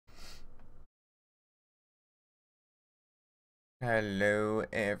Hello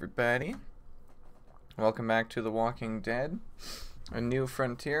everybody, welcome back to The Walking Dead, A New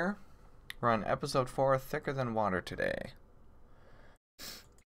Frontier. We're on episode 4, Thicker Than Water today.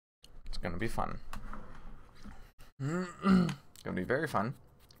 It's gonna be fun. It's gonna be very fun,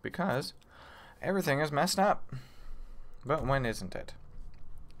 because everything is messed up. But when isn't it?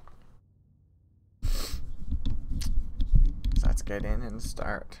 So let's get in and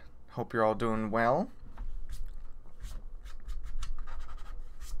start. Hope you're all doing well.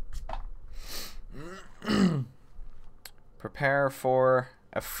 Prepare for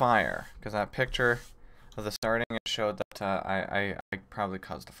a fire, because that picture of the starting it showed that I probably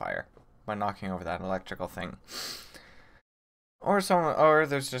caused a fire by knocking over that electrical thing, or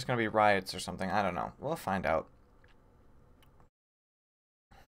there's just gonna be riots or something. I don't know. We'll find out.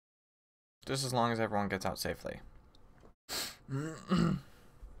 Just as long as everyone gets out safely.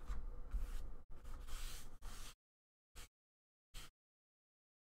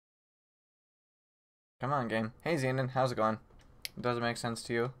 Come on, game. Hey, Zenon, how's it going? Does it make sense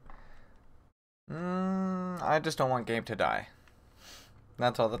to you? I just don't want Gabe to die.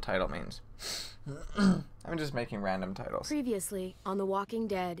 That's all the title means. I'm just making random titles. Previously on The Walking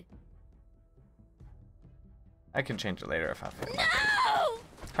Dead. I can change it later if I feel like it. No!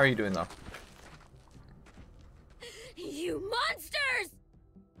 How are you doing, though? You monsters!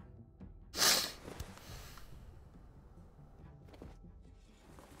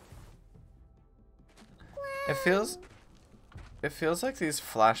 It feels like these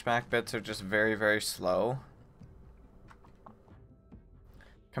flashback bits are just very, very slow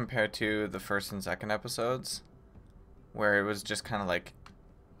compared to the first and second episodes, where it was just kind of like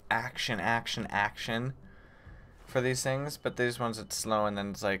action, action, action for these things. But these ones, it's slow, and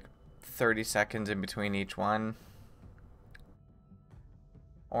then it's like 30 seconds in between each one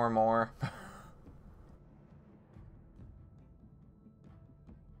or more.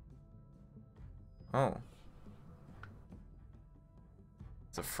 Oh.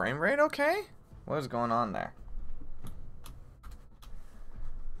 Is the frame rate okay? What is going on there?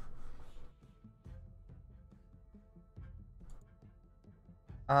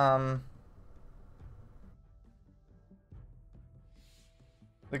 The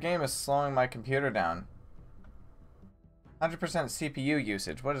game is slowing my computer down. 100% CPU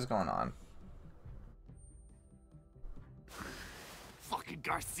usage. What is going on? Fucking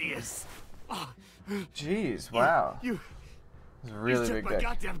Garcias. Jeez, wow. It's really big dick.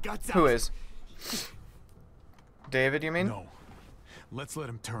 Who is? David, you mean? No. Let's let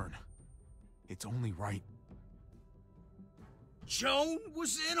him turn. It's only right. Joan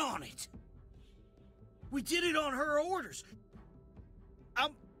was in on it. We did it on her orders.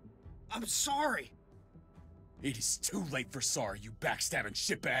 I'm sorry. It is too late for sorry, you backstabbing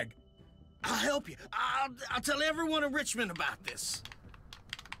shitbag. I'll help you. I'll tell everyone in Richmond about this.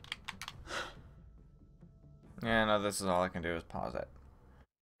 Yeah, no, this is all I can do is pause it.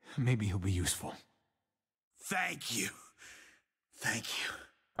 Maybe he'll be useful. Thank you. Thank you.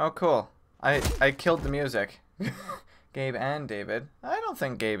 Oh, cool. I killed the music. Gabe and David. I don't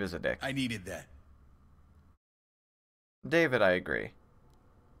think Gabe is a dick. I needed that. David, I agree.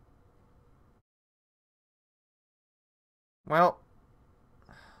 Well,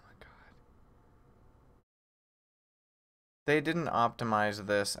 oh my god. They didn't optimize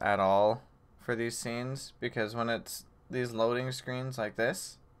this at all for these scenes, because when it's these loading screens like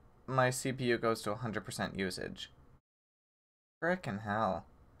this, my CPU goes to 100% usage. Frickin' hell.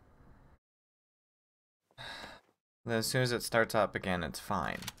 Then as soon as it starts up again, it's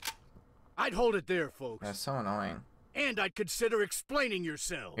fine. I'd hold it there, folks. That's so annoying. And I'd consider explaining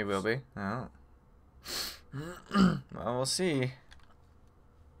yourselves. He will be? Oh. Well, we'll see.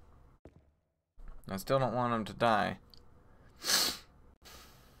 I still don't want him to die.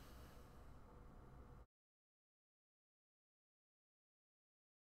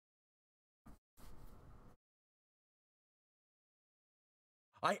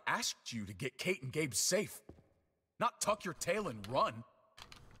 I asked you to get Kate and Gabe safe, not tuck your tail and run.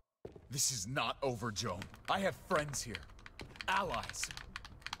 This is not over, Joan. I have friends here. Allies.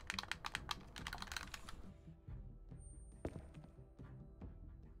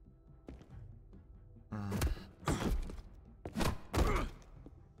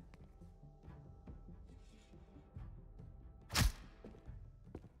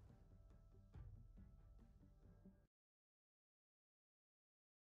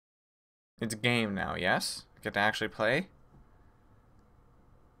 It's a game now, yes? I get to actually play?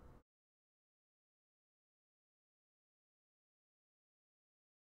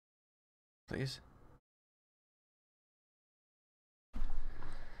 Please?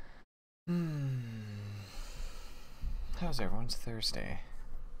 How's everyone's Thursday?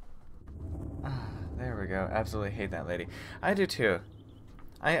 Ah, there we go. Absolutely hate that lady. I do too.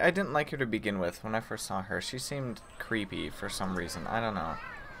 I didn't like her to begin with when I first saw her. She seemed creepy for some reason. I don't know.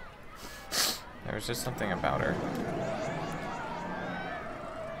 There was just something about her.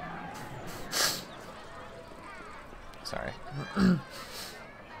 Sorry.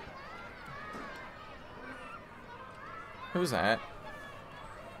 Who's that?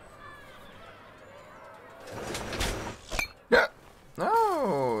 Yeah.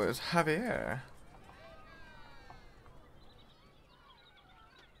 Oh, it's Javier.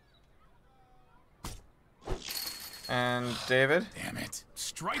 And David? Damn it.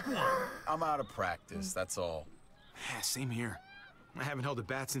 Strike one. I'm out of practice, that's all. Same here. I haven't held a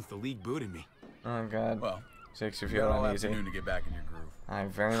bat since the league booted me. Oh god. Well, Makes you you feel got all uneasy. afternoon to get back in your groove. I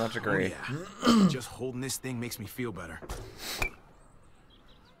very much agree. Oh, yeah. Just holding this thing makes me feel better.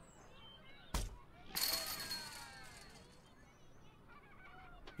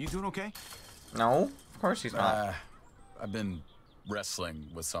 You doing okay? No, of course he's not. I've been wrestling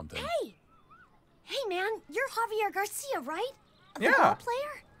with something. Hey! Hey, man, you're Javier Garcia, right? The Yeah, ball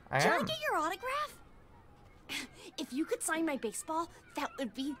player? I Can am. I get your autograph? If you could sign my baseball, that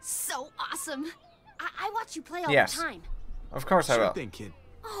would be so awesome. I watch you play all Yes. the time. Of course I Sure will. thing, kid.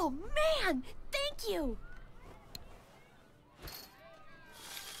 Oh, man! Thank you!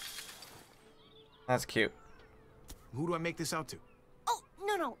 That's cute. Who do I make this out to? Oh,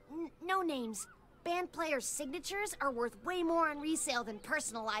 no names. Band players' signatures are worth way more on resale than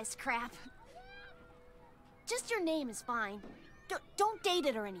personalized crap. Just your name is fine. Don't date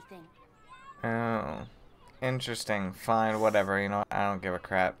it or anything. Oh. Interesting. Fine, whatever. You know what? I don't give a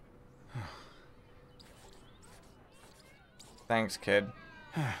crap. Thanks, kid.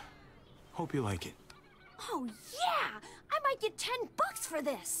 Hope you like it. Oh, yeah! I might get $10 for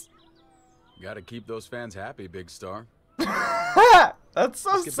this. Gotta keep those fans happy, big star. That's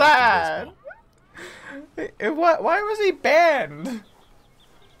so Let's get back to sad. Why was he banned?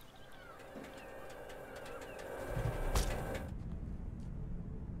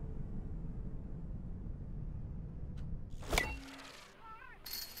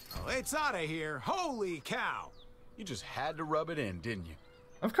 Oh, it's out of here. Holy cow. You just had to rub it in, didn't you?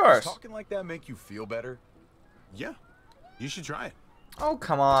 Of course. Does talking like that make you feel better? Yeah, you should try it. Oh,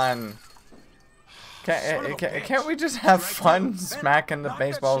 come on. Son of a bitch. Can't we just have Strike fun two. smacking the Knock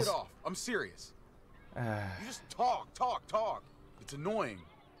baseballs? That shit off. I'm serious. You just talk. It's annoying.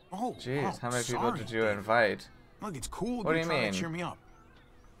 Oh, Jeez, how many people sorry, did you Dave. invite? Look, it's cool. What do you trying mean? to cheer me up.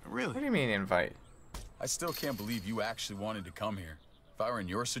 Really? What do you mean invite? I still can't believe you actually wanted to come here. If I were in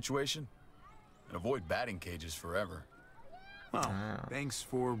your situation, I'd avoid batting cages forever. Well, Oh. thanks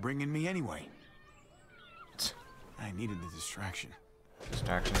for bringing me anyway. I needed the distraction.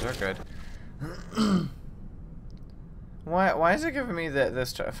 Distractions are good. Why is it giving me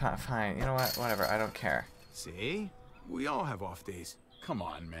this? Fine, you know what? Whatever. I don't care. See? We all have off days. Come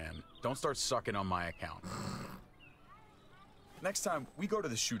on, man. Don't start sucking on my account. Next time, we go to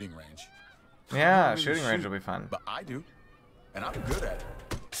the shooting range. Yeah, really shooting range shoot. will be fun. But I do. And I'm good at it.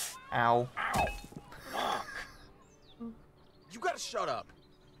 Ow. Fuck. You gotta shut up.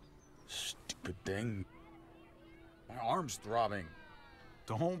 Stupid thing. My arm's throbbing.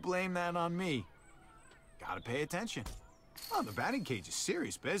 Don't blame that on me. Gotta pay attention. Oh, the batting cage is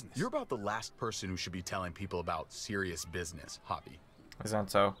serious business. You're about the last person who should be telling people about serious business, Hobby. Is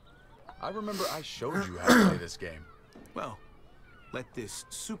that so? I remember I showed you how to play this game. Well, let this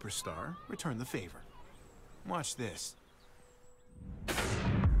superstar return the favor. Watch this.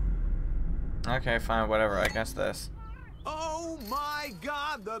 Okay, fine, whatever. I guess this. Oh my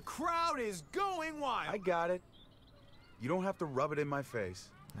God, the crowd is going wild. I got it. You don't have to rub it in my face.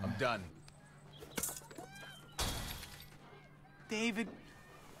 I'm done. David.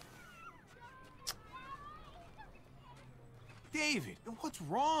 David, what's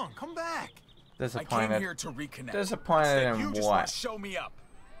wrong? Come back. I Disappointed. came here to reconnect. Disappointed Instead, in you just want what? to show me up.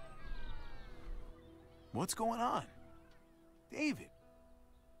 What's going on? David,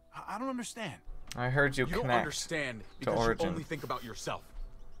 I don't understand. I heard you You don't connect. understand because Origin. you only think about yourself.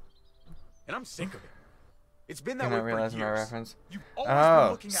 And I'm sick of it. It's been You're that not way for realizing my years. reference? You've always Oh,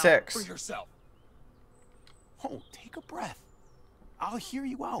 been looking 6. out for yourself. Oh, take a breath. I'll hear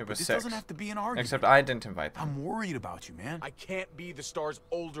you out, It but was this 6. doesn't have to be an argument. Except I didn't invite them. I'm worried about you, man. I can't be the star's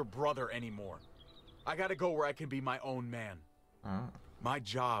older brother anymore. I gotta go where I can be my own man. Oh. My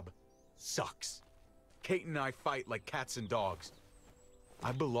job sucks. Kate and I fight like cats and dogs.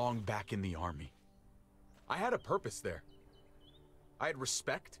 I belong back in the army. I had a purpose there. I had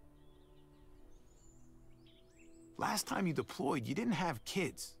respect. Last time you deployed, you didn't have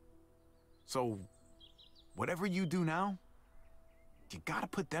kids. So, whatever you do now, you gotta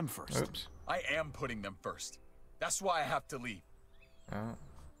put them first. Oops. I am putting them first. That's why I have to leave. Oh.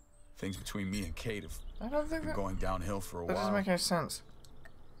 Things between me and Kate have I don't think been that, going downhill for a that doesn't while. make any sense.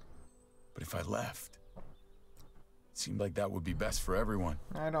 But if I left, it seemed like that would be best for everyone.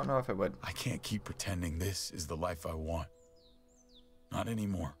 I don't know if it would. I can't keep pretending this is the life I want. Not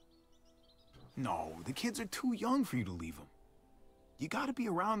anymore. No, the kids are too young for you to leave them. You gotta be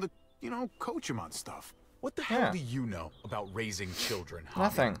around to, you know, coach them on stuff. What the hell do you know about raising children, Javier?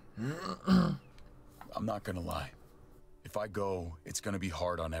 Nothing. I'm not gonna lie. If I go, it's gonna be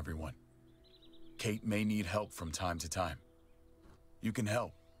hard on everyone. Kate may need help from time to time. You can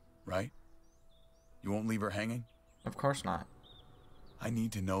help, right? You won't leave her hanging? Of course not. I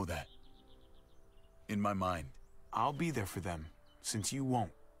need to know that. In my mind. I'll be there for them, since you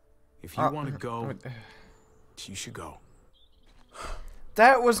won't. If you want to go, you should go.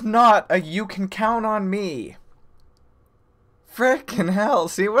 That was not a "you can count on me." Frickin' hell,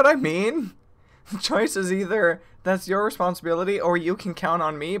 see what I mean? The choice is either that's your responsibility or you can count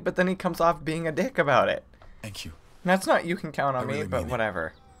on me, but then he comes off being a dick about it. Thank you. That's not "you can count on me," really but mean it.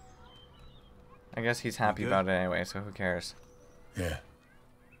 whatever. I guess he's happy good? about it anyway, so who cares? Yeah.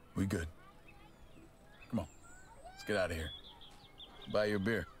 We good. Come on. Let's get out of here. Buy you a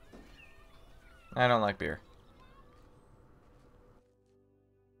beer. I don't like beer.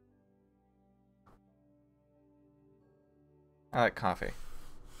 I like coffee.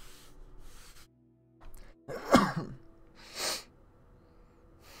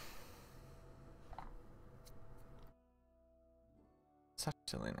 Such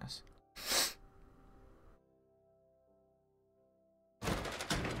silliness.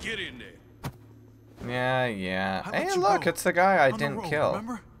 Get in there. Yeah. I let Hey, you look, go. it's the guy I On the didn't road, kill.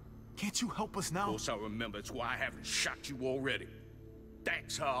 Remember? Can't you help us Of now? course I remember. It's why I haven't shot you already.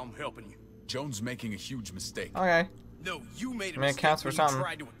 That's how I'm helping you. Joan's making a huge mistake. Okay. No, you made a I mean, it mistake counts for when you something.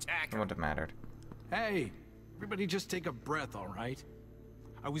 tried to attack It her. wouldn't have mattered. Hey, everybody just take a breath, all right?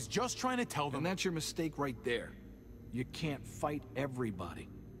 I was just trying to tell them. And that's your mistake right there. You can't fight everybody.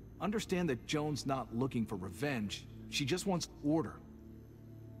 Understand that Joan's not looking for revenge. She just wants order.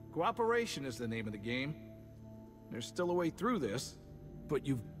 Cooperation is the name of the game. There's still a way through this, but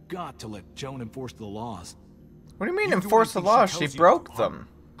you've got to let Joan enforce the laws. What do you mean You do enforce the anything law? she She tells you to broke do, huh? them.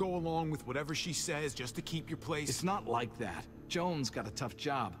 Go along with whatever she says just to keep your place. It's not like that. Joan's got a tough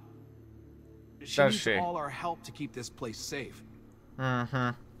job. She Does needs she? all our help to keep this place safe. Mm-hmm.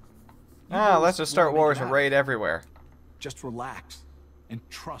 You Ah, boys let's just start wanna make wars it and happen. raid everywhere. Just relax and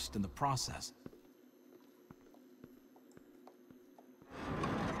trust in the process.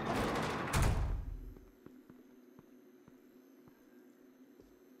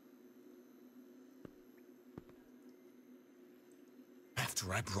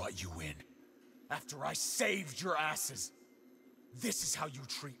 After I brought you in, after I saved your asses, this is how you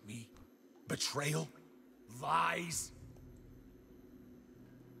treat me? Betrayal? Lies?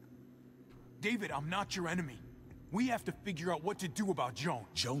 David, I'm not your enemy. We have to figure out what to do about Joan.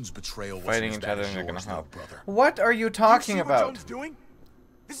 Joan's betrayal wasn't Fighting as each bad other as isn't gonna yours, though, help. brother. What are you talking You see about? what Joan's doing?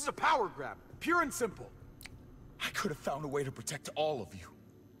 This is a power grab, pure and simple. I could have found a way to protect all of you.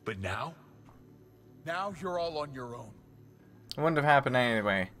 But now? Now you're all on your own. It wouldn't have happened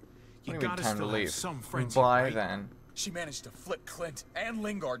anyway. You What do you mean gotta time to still have leave? some friendship, By right? then. She managed to flip Clint and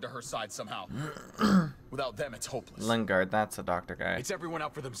Lingard to her side somehow. Without them, it's hopeless. Lingard, that's the doctor guy. It's everyone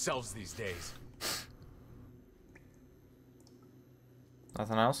out for themselves these days.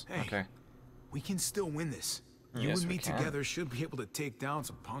 Nothing else? Hey. Okay. We can still win this. You Yes, and we me can. together should be able to take down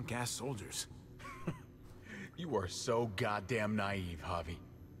some punk-ass soldiers. You are so goddamn naive, Javi.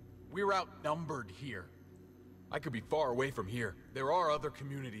 We're outnumbered here. I could be far away from here. There are other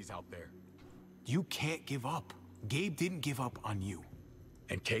communities out there. You can't give up. Gabe didn't give up on you.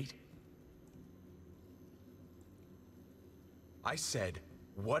 And Kate? I said,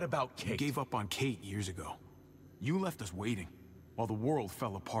 what about You Kate? gave up on Kate years ago. You left us waiting while the world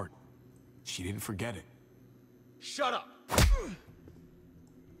fell apart. She didn't forget it. Shut up!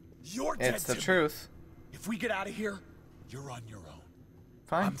 You're dead It's the to me. truth. If we get out of here, you're on your own.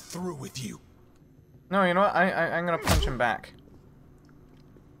 Fine. I'm through with you. No, you know what? I'm gonna punch him back.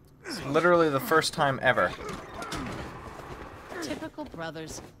 It's literally the first time ever. Typical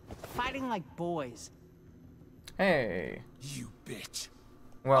brothers, fighting like boys. Hey. You bitch.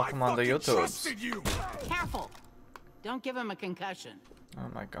 Welcome I on the fucking YouTubes. trusted you. Careful! Don't give him a concussion. Oh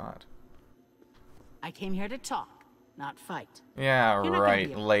my god. I came here to talk, not fight. Yeah, You're not gonna right,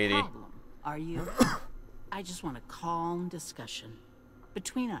 be a lady. problem, are you? I just want a calm discussion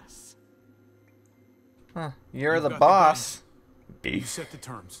between us. Huh. You're You've the got the boss. You Beef. set the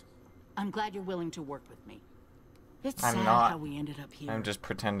terms. I'm glad you're willing to work with me. It's I'm sad not. how we ended up here. I'm just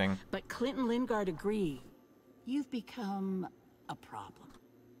pretending. But Clint and Lingard agree. You've become a problem.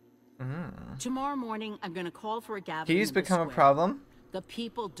 Tomorrow morning, I'm going to call for a gathering. He's in the become a square. problem? The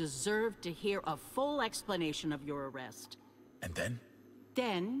people deserve to hear a full explanation of your arrest. And then?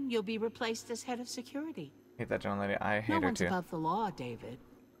 Then you'll be replaced as head of security. Hate that Joan lady. I hate No her one's too. above the law, David.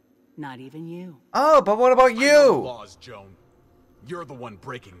 Not even you. Oh, but what about I know the you? laws, Joan. You're the one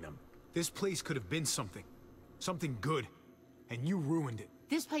breaking them. This place could have been something. Something good. And you ruined it.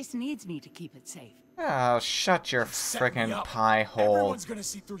 This place needs me to keep it safe. Oh, shut your Set me frickin' up. pie hole. Everyone's gonna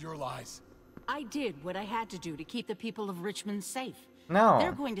see through your lies. I did what I had to do to keep the people of Richmond safe. No.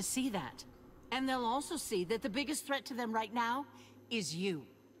 They're going to see that. And they'll also see that the biggest threat to them right now is you.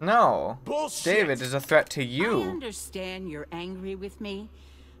 No. Bullshit. David is a threat to I you. understand you're angry with me,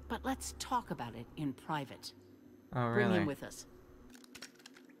 but let's talk about it in private. Oh, Bring really? him with us.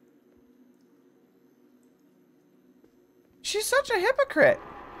 She's such a hypocrite.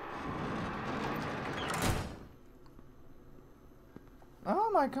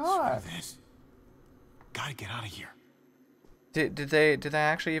 Oh my god. Screw this. Gotta get out of here. Did they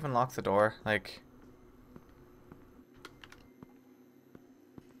actually even lock the door? Like,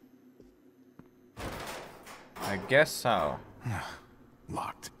 I guess so.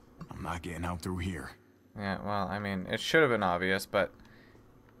 Locked. I'm not getting out through here. Yeah, well, I mean, it should have been obvious, but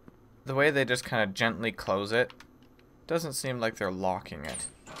the way they just kind of gently close it doesn't seem like they're locking it.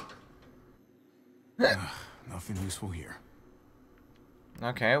 Nothing useful here.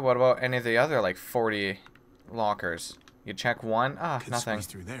 Okay, what about any of the other, like, 40 lockers? You check one? Ah, Could nothing. squeeze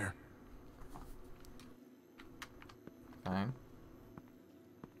through there. Fine.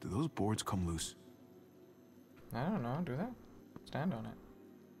 Do those boards come loose? I don't know, do they? Stand on it.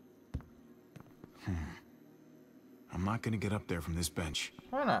 I'm not gonna get up there from this bench.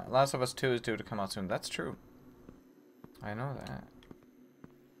 Why not? Last of Us 2 is due to come out soon. That's true. I know that.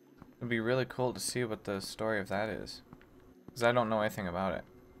 It'd be really cool to see what the story of that is. Because I don't know anything about it.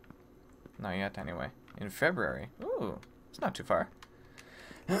 Not yet, anyway. In February. Ooh, it's not too far.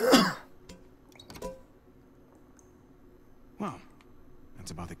 Well,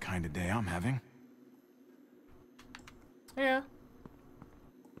 that's about the kind of day I'm having. Yeah.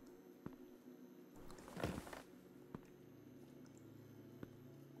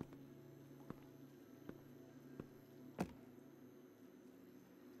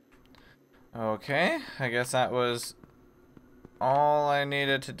 Okay, I guess that was all I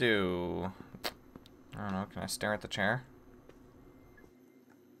needed to do. I don't know, can I stare at the chair?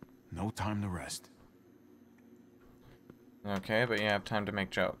 No time to rest. Okay, but you have time to make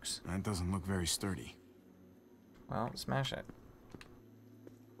jokes. That doesn't look very sturdy. Well, smash it.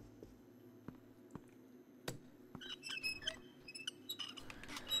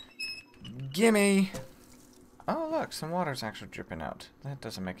 Gimme! Oh, look, some water's actually dripping out. That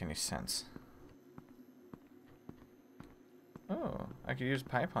doesn't make any sense. Oh, I could use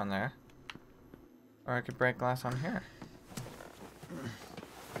pipe on there. Or I could break glass on here.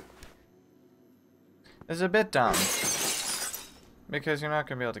 It's a bit dumb. Because you're not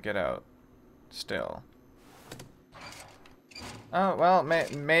going to be able to get out. Still. Oh, well,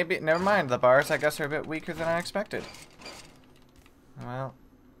 maybe... Never mind. The bars, I guess, are a bit weaker than I expected. Well...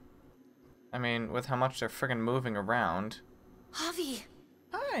 I mean, with how much they're friggin' moving around. Javi,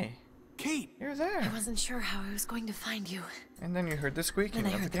 Hi! Kate! You're there! I wasn't sure how I was going to find you. And then you heard the squeaking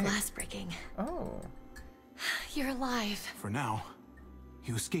Then I of heard the the gate. glass breaking. Oh. You're alive. For now,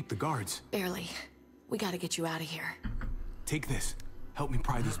 you escaped the guards. Barely. We gotta get you out of here. Take this. Help me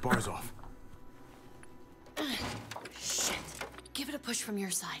pry these bars off. Shit. Give it a push from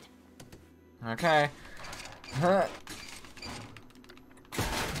your side. Okay. Huh.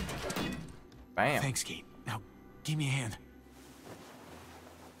 Bam. Thanks, Kate. Now, give me a hand.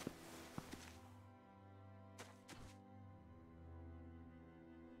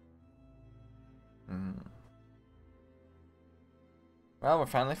 Well, we're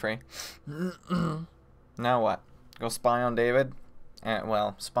finally free. Now what? Go spy on David? And,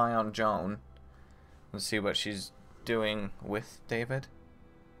 well, spy on Joan. And see what she's doing with David?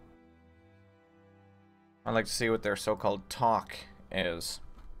 I'd like to see what their so-called talk is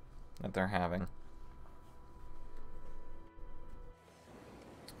that they're having.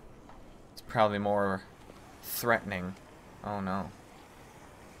 It's probably more threatening. Oh no.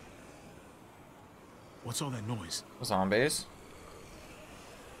 What's all that noise? Zombies?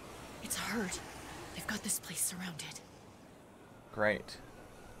 It's a herd. They've got this place surrounded. Great.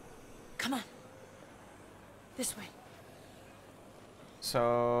 Come on. This way.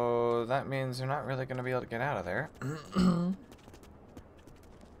 So that means they're not really going to be able to get out of there.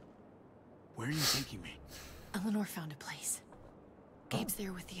 Where are you taking me? Eleanor found a place. Gabe's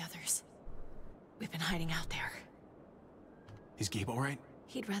there with the others. We've been hiding out there. Is Gabe all right?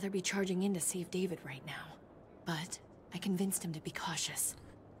 He'd rather be charging in to save David right now. But I convinced him to be cautious.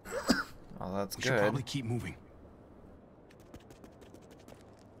 Well, that's We good. should probably keep moving.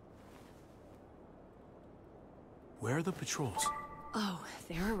 Where are the patrols? Oh,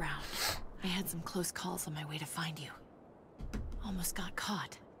 they're around. I had some close calls on my way to find you. Almost got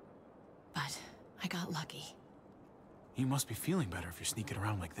caught. But I got lucky. You must be feeling better if you're sneaking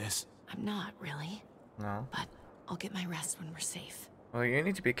around like this. I'm not, really. No. But I'll get my rest when we're safe. Well, you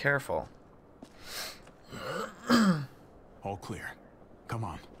need to be careful. All clear. Come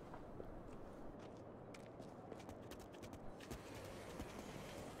on.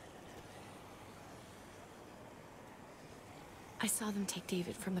 I saw them take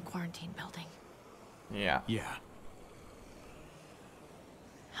David from the quarantine building. Yeah. Yeah.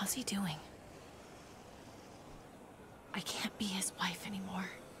 How's he doing? I can't be his wife anymore.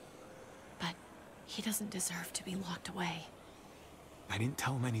 But he doesn't deserve to be locked away. I didn't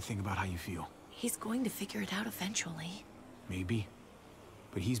tell him anything about how you feel. He's going to figure it out eventually. Maybe.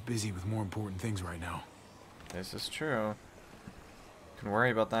 But he's busy with more important things right now. This is true. Can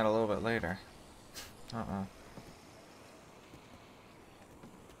worry about that a little bit later. Uh-oh.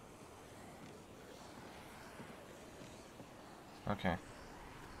 Okay.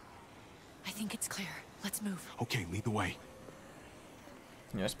 I think it's clear. Let's move. Okay, lead the way.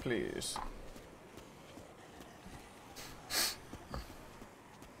 Yes, please.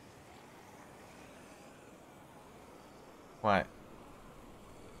 What?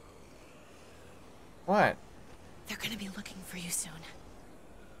 What? They're gonna be looking for you soon.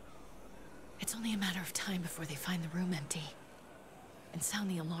 It's only a matter of time before they find the room empty. And sound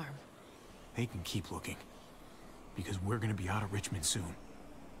the alarm. They can keep looking. Because we're gonna be out of Richmond soon.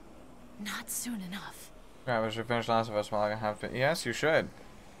 Not soon enough. I should finish Last of Us while I have to. Yes, you should.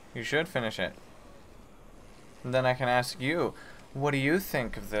 You should finish it. And then I can ask you, what do you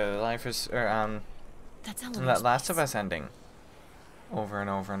think of the Life is That's that Last of Us ending? Over and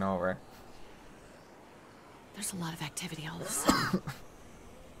over and over. There's a lot of activity all of a sudden.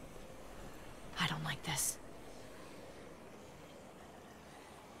 I don't like this.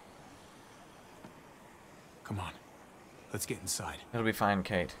 Come on. Let's get inside. It'll be fine,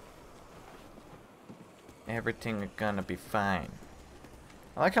 Kate. Everything is gonna be fine.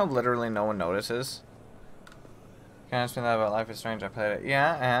 I like how literally no one notices. Can you ask me that about Life is Strange? I played it.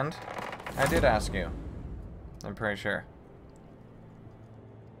 Yeah, and I did ask you. I'm pretty sure.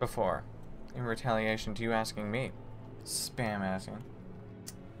 Before. In retaliation to you asking me. Spam asking.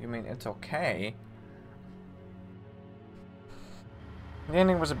 You mean it's okay? The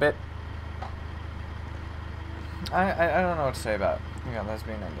ending was a bit... I don't know what to say about it. You got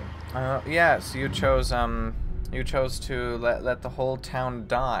lesbian ending. Yes, you chose to let the whole town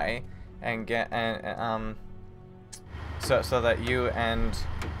die and get so that you and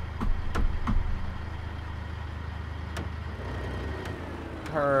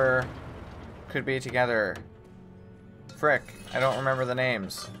her could be together. Frick, I don't remember the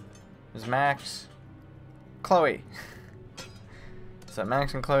names. It was Max, Chloe. So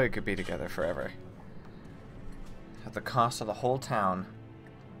Max and Chloe could be together forever. At the cost of the whole town.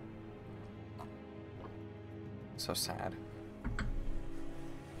 So sad.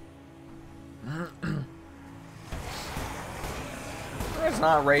 It's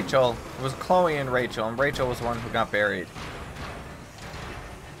not Rachel. It was Chloe and Rachel was the one who got buried.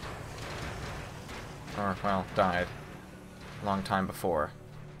 Or, well, died. A long time before.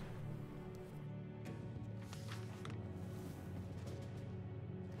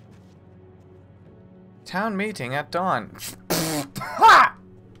 Town meeting at dawn.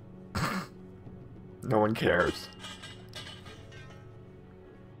 No one cares.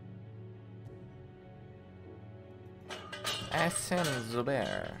 Asen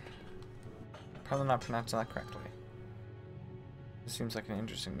Zubair. Probably not pronouncing that correctly. This seems like an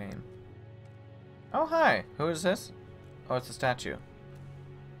interesting name. Oh, hi. Who is this? Oh, it's a statue.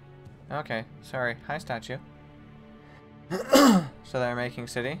 Okay, sorry. Hi, statue. So they're making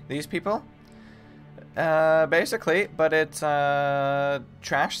city. These people? Basically, but it's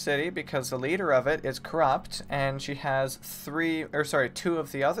trash city because the leader of it is corrupt, and she has two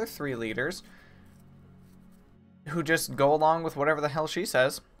of the other three leaders who just go along with whatever the hell she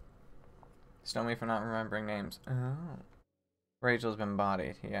says. Stone me for not remembering names. Oh. Rachel's been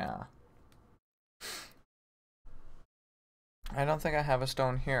bodied, yeah. I don't think I have a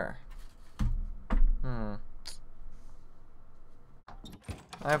stone here. I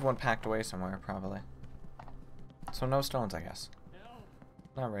have one packed away somewhere, probably. So no stones, I guess.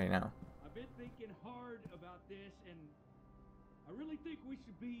 Not right now. I I've been thinking hard about this, and I really think we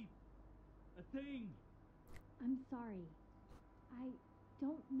should be a thing. I'm sorry. I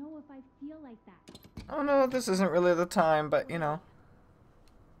don't know if I feel like that. Oh no, this isn't really the time, but you know.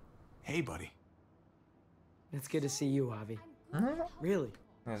 Hey, buddy. It's good to see you, Javi. Really.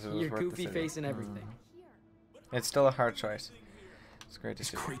 Yes, Your goofy face and everything. It's still a hard choice. It's great to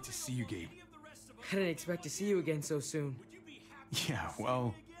see you. It's great to see you, Gabe. I didn't expect to see you again so soon. Yeah,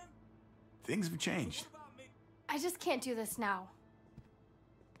 well, things have changed. I just can't do this now.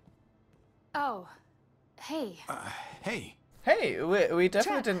 Oh. Hey. Hey. Hey, we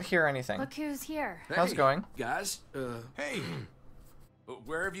definitely Tripp. didn't hear anything. Look who's here. How's it going? Guys, Hey.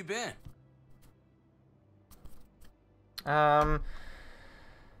 where have you been?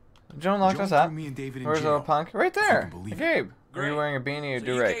 Joan locked us up. Me and David in Where's jail. little punk? Right there. Believe it. Gabe. Are Great. you wearing a beanie or So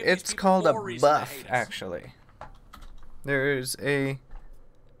you do-rag? gave these It's people called a more reason to buff, hate us. actually. There's a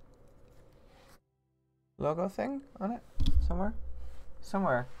logo thing on it somewhere.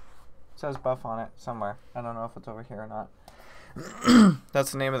 Somewhere. It says buff on it somewhere. I don't know if it's over here or not.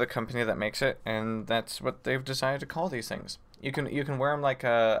 That's the name of the company that makes it, and that's what they've decided to call these things. You can wear them like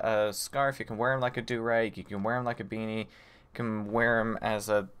a scarf. You can wear them like a do-rag. You can wear them like a beanie. You can wear them as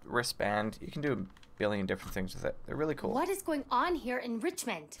a wristband. You can do a billion different things with it. They're really cool. What is going on here in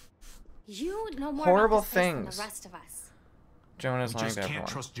Richmond? You know more Horrible about this place things. than the rest of us. Joan is We lying just to can't everyone.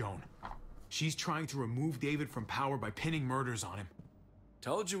 trust Joan. She's trying to remove David from power by pinning murders on him.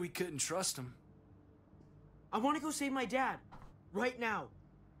 Told you we couldn't trust him. I want to go save my dad. Right now.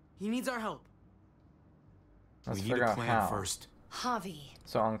 He needs our help. Let's we need figure a out plan how. first. Javi.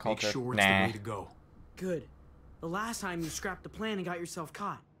 So Make uncultured. sure it's Nah. the way to go. Good. The last time you scrapped the plan and got yourself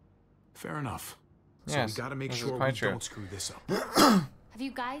caught. Fair enough. So Yes, we gotta make this is sure we quite true. don't screw this up. Have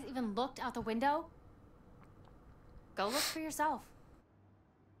you guys even looked out the window? Go look for yourself.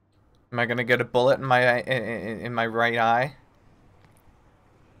 Am I gonna get a bullet in my in my right eye?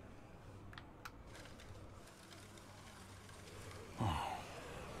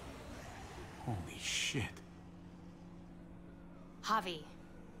 Holy shit. Javi,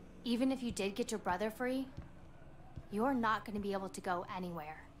 even if you did get your brother free, you're not going to be able to go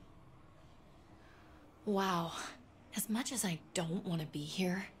anywhere. Wow. As much as I don't want to be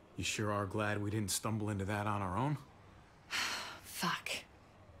here, You sure are glad we didn't stumble into that on our own? fuck.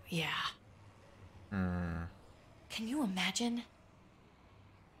 Yeah. Hmm. Can you imagine?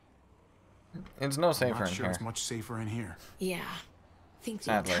 It's no I'm safer not in sure here. it's much safer in here. Yeah. I think the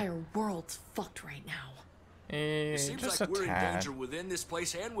Sadly. entire world's fucked right now. It seems Just like a we're in tad. danger within this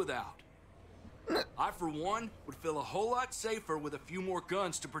place and without. I, for one, would feel a whole lot safer with a few more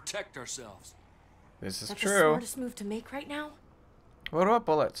guns to protect ourselves. This is That's the true. smartest move to make right now? What about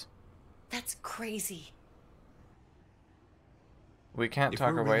bullets? That's crazy. We can't If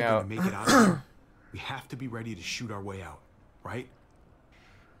talk we're our really way gonna out. make it out of here, we have to be ready to shoot our way out, right?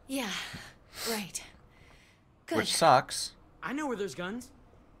 Yeah, right. Good. Which sucks. I know where there's guns.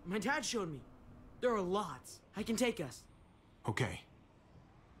 My dad showed me. There are lots. I can take us. Okay.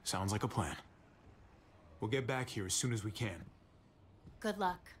 Sounds like a plan. We'll get back here as soon as we can. Good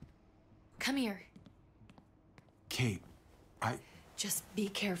luck. Come here. Kate, Just be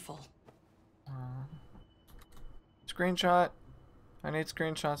careful. Screenshot. I need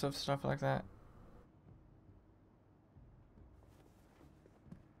screenshots of stuff like that.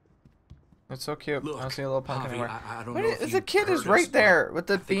 It's so cute. Look, I don't see a little punk Javi, anymore. I don't Wait, know if the you kid is heard us, right but there with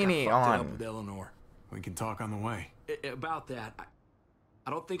the I think I beanie fucked it up on. with Eleanor. we can talk on the way. About that, I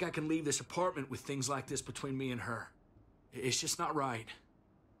don't think I can leave this apartment with things like this between me and her. It's just not right.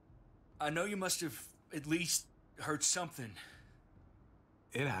 I know you must have at least heard something.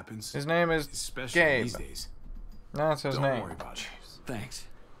 It happens. His name is Especially Gabe. these days. That's his Don't name. worry about it. Thanks.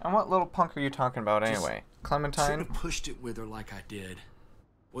 And what little punk are you talking about Just anyway? Clementine? Shouldn't have pushed it with her like I did.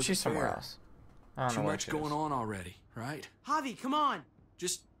 Wasn't She's somewhere fair. else. I don't Too know where much she going is. on already, right? Javi, come on.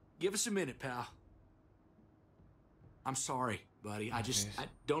 Just give us a minute, pal. I'm sorry, buddy. I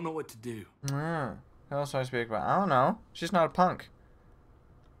don't know what to do. Who else do I speak about? I don't know. She's not a punk.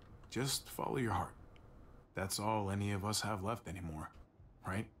 Just follow your heart. That's all any of us have left anymore,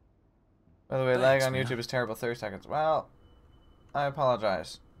 right? By the way, lag Thanks, on man. YouTube is terrible. 30 seconds. Well, I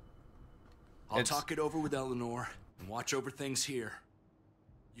apologize. I'll talk it over with Eleanor and watch over things here.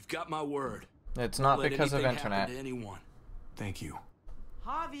 You've got my word. It's Don't not let because of anything happen internet. to anyone. Thank you.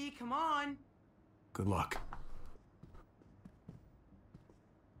 Javi, come on. Good luck.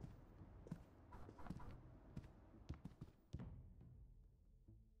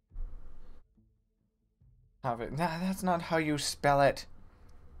 Nah, that's not how you spell it.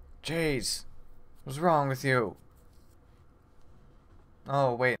 Jeez. What's wrong with you?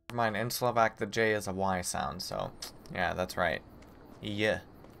 Oh, wait, never mind. In Slovak, the J is a Y sound, so... Yeah, that's right. Yeah.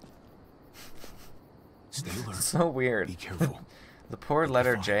 Stay alert. So weird. Be careful. The poor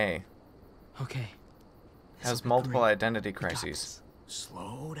letter J Okay. has multiple identity crises.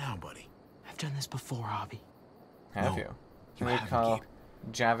 Slow down, buddy. I've done this before, Javi. Have No, you? you Can we haven't, call Gabe.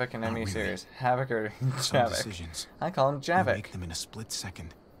 Javik in Not any really. series? Havoc or Some Javik? decisions. I call him You Javik. make them in a split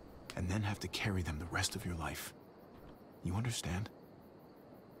second, and then have to carry them the rest of your life. You understand?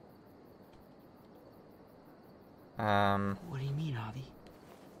 What do you mean, Javi?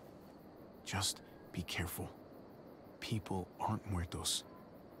 Just be careful. People aren't muertos.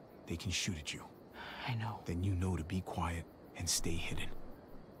 They can shoot at you. I know. Then you know to be quiet and stay hidden.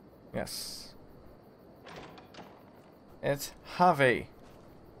 Yes. It's Javi.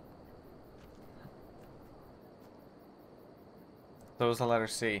 That was the letter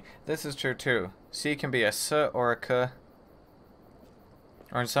C. This is true too. C can be a S or a K.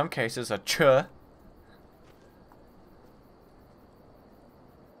 Or in some cases a Ch.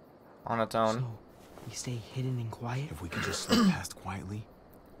 On its own. So, we stay hidden and quiet? If we can just slip past quietly,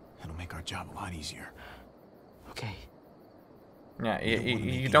 it'll make our job a lot easier. Okay. Yeah, You don't wanna make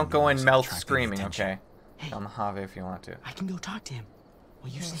you any don't go in noise mouth attracting screaming, attention. okay? Hey. I'm Javi if you want to. I can go talk to him.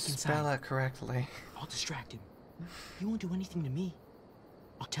 While you sneak Spell inside. it correctly. I'll distract him. He won't do anything to me.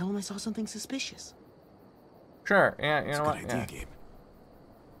 I'll tell him I saw something suspicious. Sure, yeah, you It's know a what? good idea, Yeah. Gabe.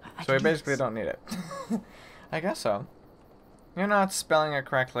 I So we can do basically this. don't need it. I guess so. You're not spelling it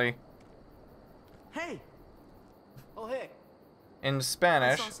correctly. Hey! Oh, hey. In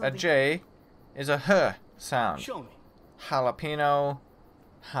Spanish, I saw a something. J is a H sound. Show me. Jalapeno,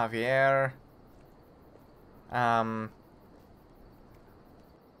 Javier,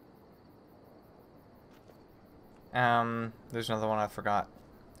 there's another one I forgot.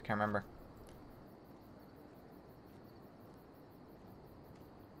 Can't remember.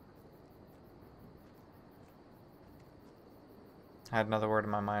 I had another word in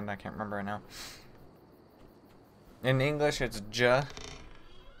my mind, I can't remember it now. In English, it's J.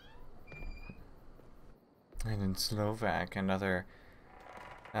 And in Slovak and other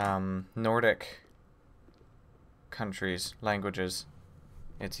Nordic countries, languages,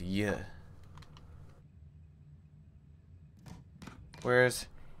 it's Y. Where's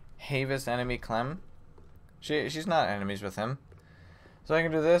Havis enemy Clem? She's not enemies with him. So I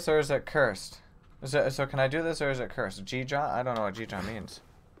can do this, or is it cursed? So can I do this, or is it cursed? Jija? I don't know what Jija means.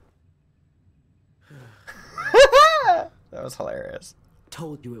 That was hilarious.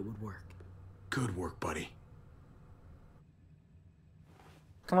 Told you it would work. Good work, buddy.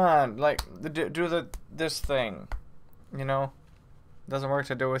 Come on, like, do this thing. You know? Doesn't work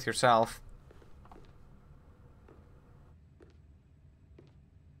to do it with yourself.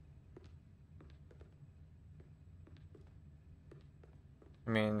 It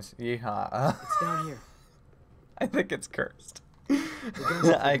means yeehaw. It's down here. I think it's cursed. gonna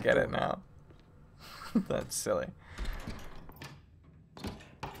I open get the it door. now. That's silly.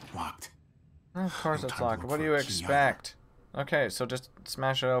 Locked. Of course No it's time to locked. look What do for you a key expect? Okay, so just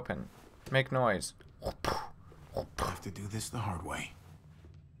smash it open. Make noise. Have to do this the hard way.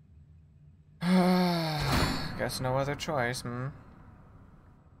 Guess no other choice, hmm?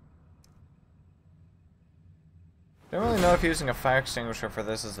 Don't really know if using a fire extinguisher for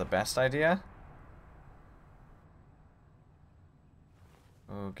this is the best idea.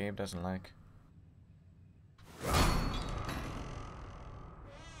 Oh, Gabe doesn't like.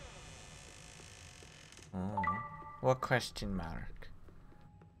 Oh, what question mark?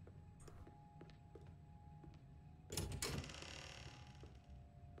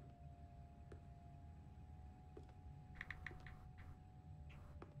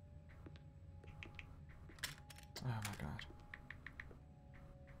 Oh my god.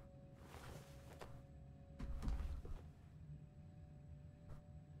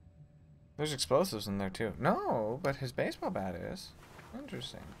 There's explosives in there too. No, but his baseball bat is.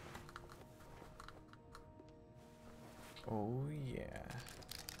 Interesting. Oh yeah.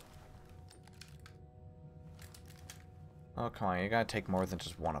 Oh come on, you gotta take more than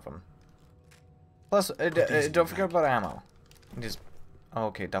just one of them. Plus, don't forget about ammo. Just, oh,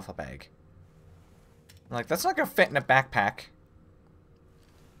 okay, duffel bag. Like, that's not gonna fit in a backpack.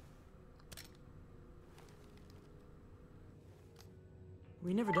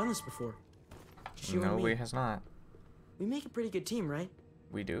 We've never done this before. Just you No, and me. we has not. We make a pretty good team, right?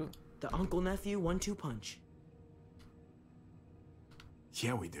 We do. The uncle-nephew 1-2 punch.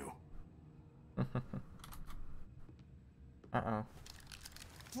 Yeah, we do. Uh-oh.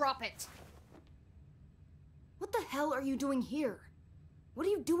 Drop it! What the hell are you doing here? What are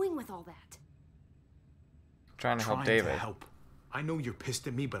you doing with all that? Trying to help Trying David. to help. I know you're pissed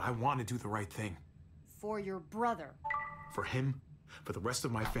at me, but I want to do the right thing. For your brother. For him, for the rest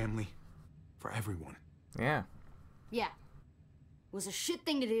of my family, for everyone. Yeah. Yeah. It was a shit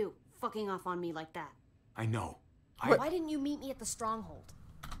thing to do, fucking off on me like that. I know. Why didn't you meet me at the stronghold?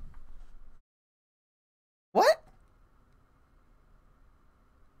 What?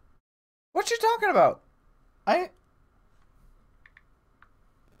 What you talking about? I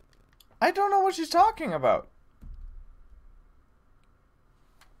don't know what she's talking about.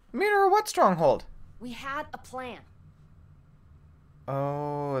 Meet her at what stronghold? We had a plan.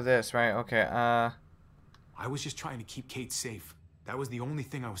 Oh, this, right? Okay, I was just trying to keep Kate safe. That was the only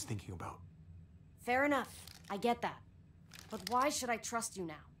thing I was thinking about. Fair enough. I get that. But why should I trust you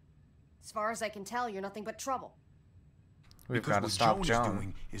now? As far as I can tell, you're nothing but trouble. We've got to stop Joan. What Joan. is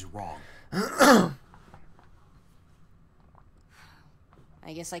doing is wrong.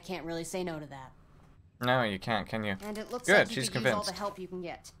 I guess I can't really say no to that. No, you can't, can you? And it looks Good, like you she's could convinced. use all the help you can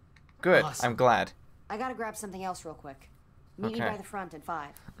get. Good, Awesome. I'm glad. I gotta grab something else real quick. Meet me Okay. by the front at 5.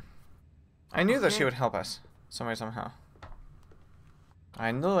 I knew that she would help us. Some way, somehow.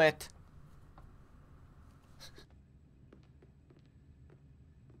 I knew it.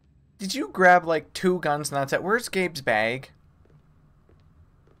 Did you grab like 2 guns and that's it? Where's Gabe's bag?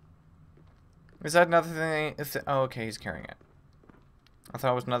 Is that another thing? Oh, okay, he's carrying it. I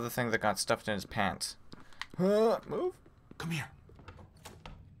thought it was another thing that got stuffed in his pants. Move. Come here.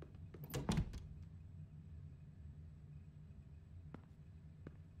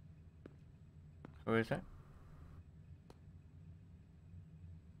 Who is it?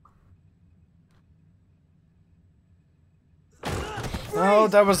 Oh,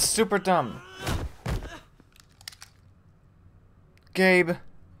 that was super dumb. Gabe,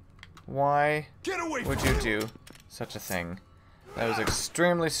 why would you do such a thing? That was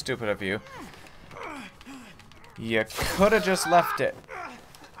extremely stupid of you. You could have just left it.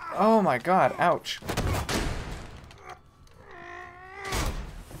 Oh my god, ouch.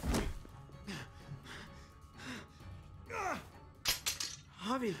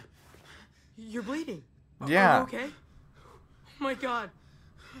 Javi, you're bleeding. Yeah. Are you okay? Oh my god.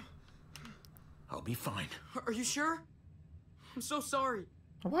 I'll be fine. Are you sure? I'm so sorry.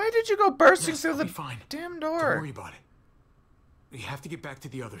 Why did you go bursting Yes, through I'll the be fine. damn Don't door? worry about it. We have to get back to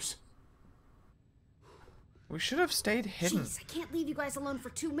the others. We should have stayed hidden. Jeez, I can't leave you guys alone for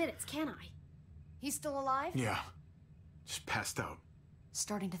 2 minutes, can I? He's still alive? Yeah. Just passed out.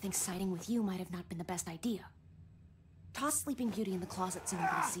 Starting to think siding with you might have not been the best idea. Toss Sleeping Beauty in the closet so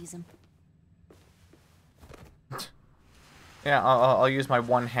nobody sees him. Yeah, I'll use my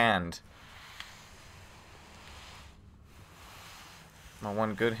one hand. My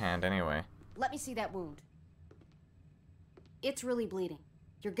one good hand, anyway. Let me see that wound. It's really bleeding.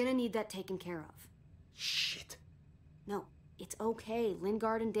 You're gonna need that taken care of. Shit. No, it's okay.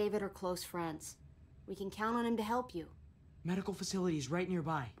 Lingard and David are close friends. We can count on him to help you. Medical facility is right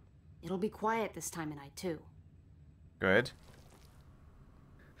nearby. It'll be quiet this time of night, too. Good.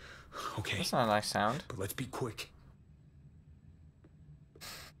 Okay. That's not a nice sound. But let's be quick.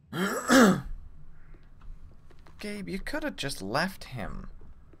 Gabe, you could have just left him.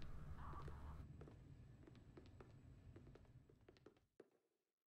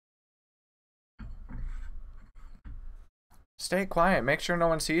 Stay quiet. Make sure no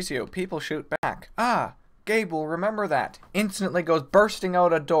one sees you. People shoot back. Ah, Gabe will remember that. Instantly goes bursting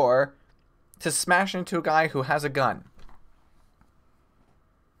out a door to smash into a guy who has a gun.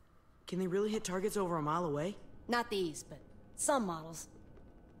 Can they really hit targets over a mile away? Not these, but some models.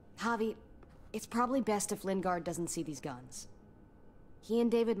 Javi, it's probably best if Lingard doesn't see these guns. He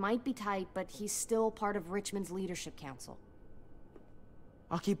and David might be tight, but he's still part of Richmond's leadership council.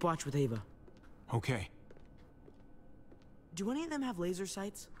 I'll keep watch with Ava. Okay. Do any of them have laser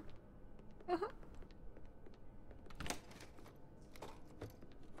sights?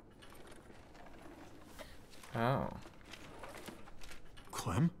 Oh.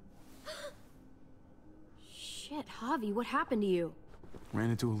 Clem? Shit, Javi, what happened to you? Ran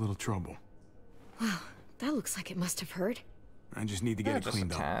into a little trouble. Wow, that looks like it must have hurt. I just need to get it Just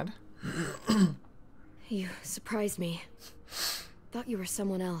cleaned a up. tad. You surprised me. Thought you were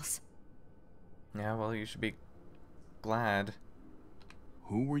someone else. Yeah, well, you should be glad.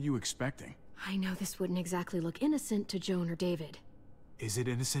 Who were you expecting? I know this wouldn't exactly look innocent to Joan or David. Is it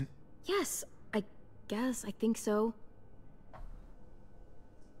innocent? Yes, I guess. I think so.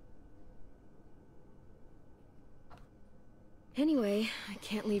 Anyway, I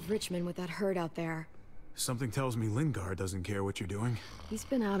can't leave Richmond with that herd out there. Something tells me Lingard doesn't care what you're doing. He's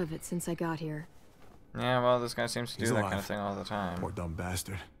been out of it since I got here. Yeah, well, this guy seems to do He's that alive. kind of thing all the time. Poor dumb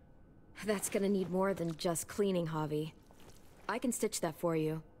bastard. That's gonna need more than just cleaning, Javi. I can stitch that for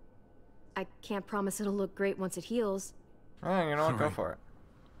you. I can't promise it'll look great once it heals. Oh, you know what? Go Alright. for it.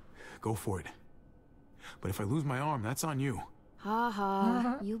 Go for it. But if I lose my arm, that's on you. Ha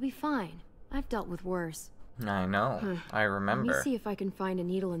ha. You'll be fine. I've dealt with worse. I know. I remember. Let me see if I can find a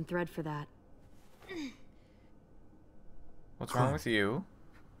needle and thread for that. What's wrong with you?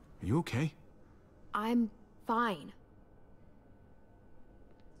 Are you okay? I'm fine.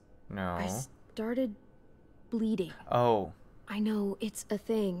 No. I started bleeding. Oh. I know, it's a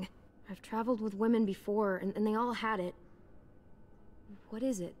thing. I've traveled with women before, and they all had it. What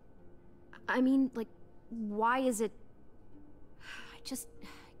is it? I mean, like, why is it... I just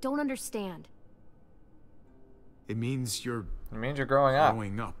don't understand. It means you're... It means you're growing up.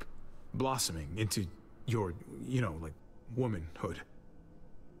 Growing up. Blossoming into your, you know, like, womanhood.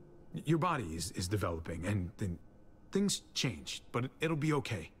 Your body is developing, and then things change, but it'll be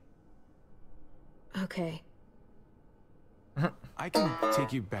okay. Okay. I can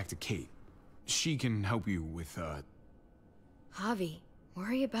take you back to Kate. She can help you with, Javi,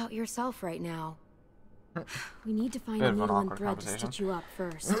 worry about yourself right now. We need to find Bit a of an needle and awkward thread to conversation. stitch you up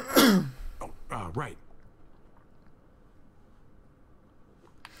first. Right.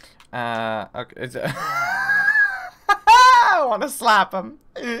 Okay. I want to slap him.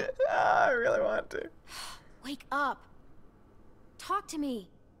 I really want to. Wake up. Talk to me.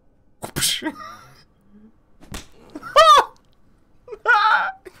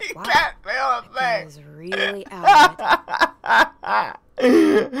 He can't feel a thing. That was really out of it.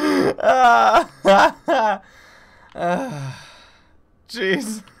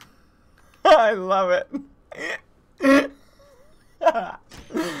 Jeez. I love it.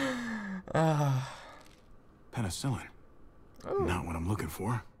 Penicillin. Ooh. Not what I'm looking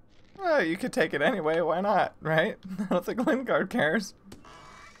for. Well, you could take it anyway. Why not? Right? I don't think Lingard cares.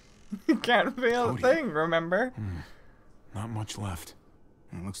 You can't feel a thing, remember? Not much left.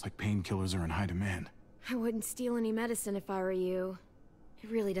 It looks like painkillers are in high demand. I wouldn't steal any medicine if I were you. It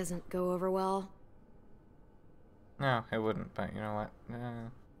really doesn't go over well. No, it wouldn't, but you know what?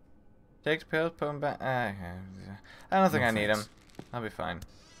 Takes pills, put them back. I don't think I need them. I'll be fine.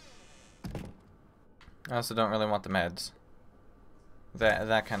 I also don't really want the meds.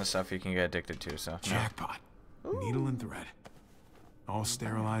 That kind of stuff you can get addicted to, so. Jackpot. Needle and thread. All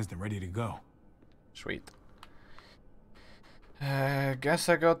sterilized and ready to go. Sweet. Guess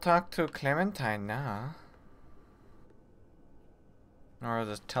I go talk to Clementine now. Or I'll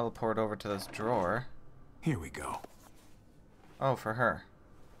just teleport over to this drawer. Here we go. Oh, for her.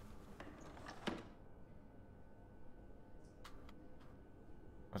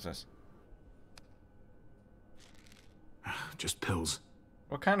 What's this? Just pills.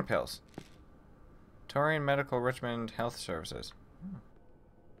 What kind of pills? Taurian Medical Richmond Health Services.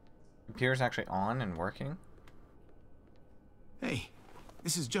 Computer's actually on and working? Hey,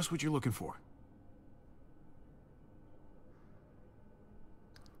 this is just what you're looking for.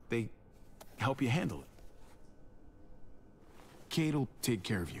 They help you handle it. Kate'll take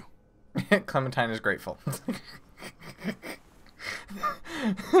care of you. Clementine is grateful.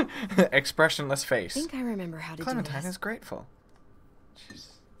 Expressionless face. I think I remember how to Clementine do this. is grateful. Jeez.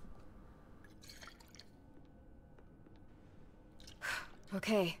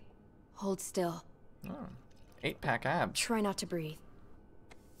 Okay, hold still. Oh. 8-pack abs. Try not to breathe.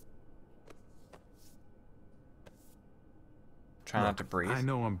 Try not to breathe. I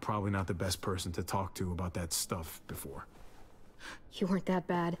know I'm probably not the best person to talk to about that stuff before. You weren't that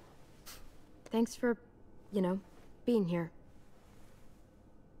bad. Thanks for, you know, being here.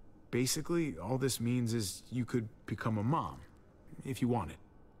 Basically, all this means is you could become a mom, if you wanted.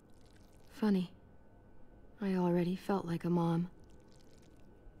 Funny. I already felt like a mom.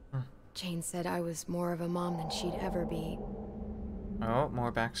 Jane said I was more of a mom than she'd ever be. Oh, more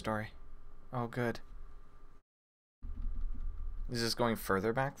backstory. Oh, good. Is this going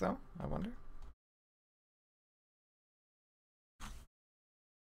further back, though? I wonder.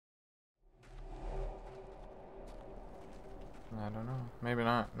 I don't know. Maybe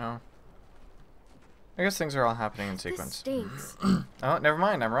not. No. I guess things are all happening in sequence. This stinks. Oh, never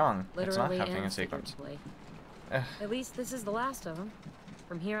mind. I'm wrong. Literally it's not happening and in sequence. figuratively. Ugh. At least this is the last of them.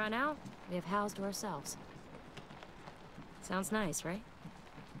 From here on out, we have housed to ourselves. Sounds nice, right?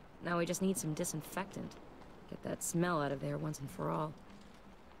 Now we just need some disinfectant. Get that smell out of there once and for all.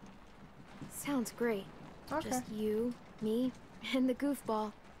 Sounds great. Okay. Just you, me, and the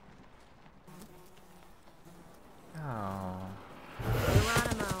goofball. Oh.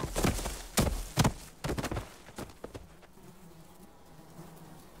 Geronimo.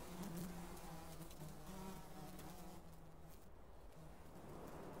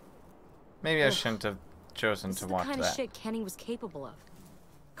 Maybe I shouldn't have chosen to watch This is the kind that. of shit Kenny was capable of.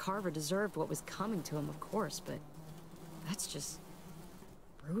 Carver deserved what was coming to him, of course, but that's just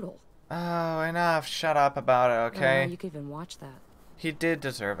brutal. Oh, enough. Shut up about it, okay? Oh, you could even watch that. He did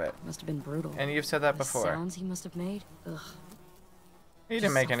deserve it. Must have been brutal. And you've said that The before. sounds he must have made. Ugh. He Just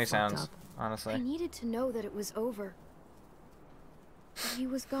didn't make so any fucked sounds, up. honestly. I needed to know that it was over. That he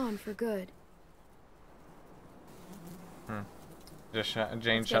was gone for good. Just Jane, Let's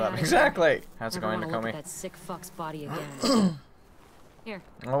shut get up. out of Exactly. here. How's it Never going, wanna look Nakomi? at that sick fuck's body again. Here.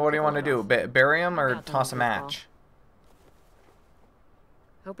 Well, what do you want to do? Bury him or got the toss a goofball. match?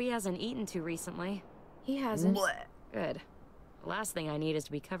 Hope he hasn't eaten too recently. He hasn't. Good. The last thing I need is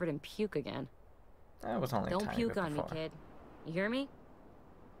to be covered in puke again. That was only a Don't tiny puke bit on before. me, kid. You hear me?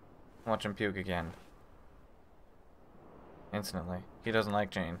 Watch him puke again. Instantly. He doesn't like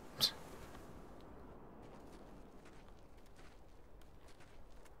Jane.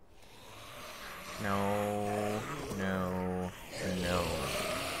 No, no, no.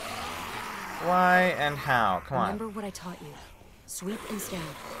 Why and how? Come on. Remember what I taught you. Sweep and stab.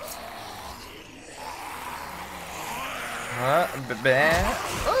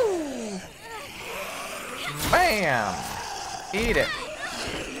 Ooh. Bam! Eat it.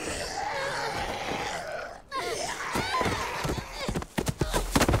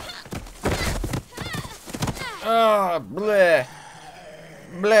 Oh, bleh.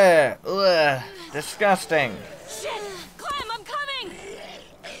 Bleh. Ugh. Disgusting. Shit! Clem, I'm coming!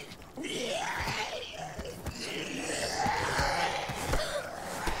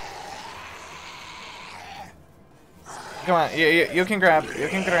 Come on, you can grab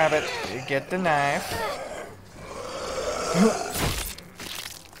it. You get the knife.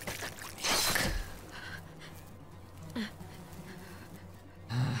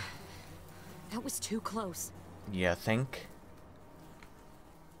 That was too close. You think?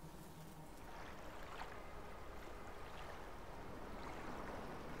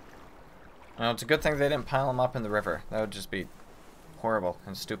 Well, it's a good thing they didn't pile them up in the river. That would just be horrible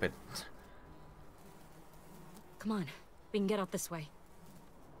and stupid. Come on, we can get out this way.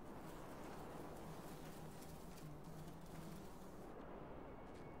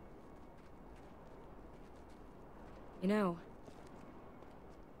 You know,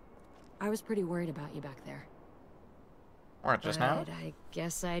 I was pretty worried about you back there. Or just now? But I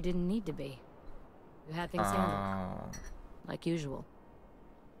guess I didn't need to be. You had things handled. Like usual.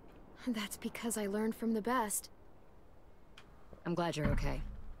 That's because I learned from the best. I'm glad you're okay.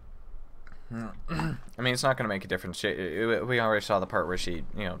 I mean, it's not going to make a difference. We already saw the part where she,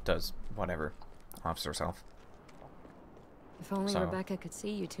 you know, does whatever. Offs herself. If only So, Rebecca could see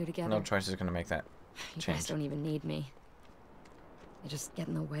you two together. No choice is going to make that You change. guys don't even need me. You just get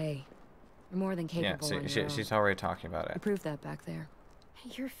in the way. You're more than Yeah, capable on see, your own. she's already talking about You it. proved that back there.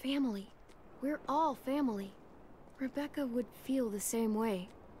 You're family. We're all family. Rebecca would feel the same way.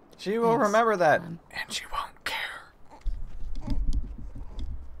 She will remember that. And she won't care.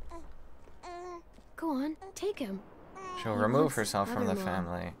 Go on, take him. She'll He remove wants herself from the mother-in-law.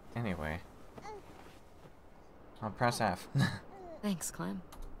 family. Anyway. I'll press F. Thanks, Clem.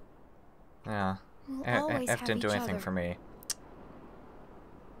 Yeah. We'll F always have didn't do each anything other. for me.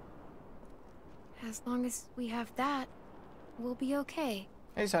 As long as we have that, we'll be okay.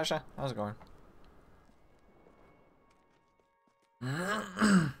 Hey, Sasha. How's it going?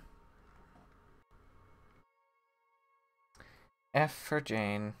 F for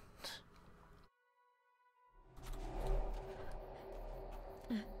Jane.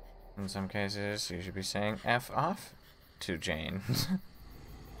 In some cases, you should be saying F off to Jane.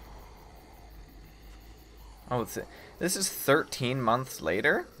 Oh, this is 13 months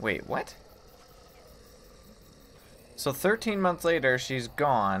later? Wait, what? So 13 months later, she's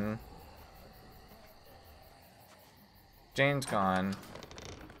gone. Jane's gone.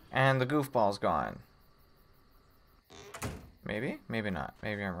 And the goofball's gone. Maybe? Maybe not.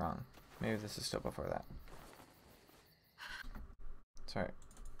 Maybe I'm wrong. Maybe this is still before that. Sorry.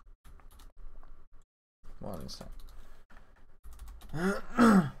 One sec.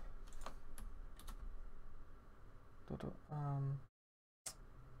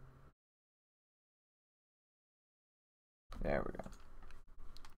 There we go.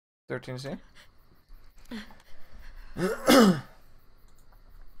 13C?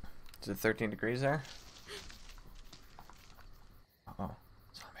 Is it 13 degrees there? Oh,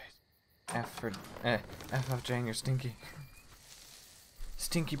 zombies. F for F of Jane, you're stinky.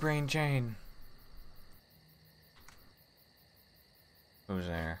 Stinky brain Jane. Who's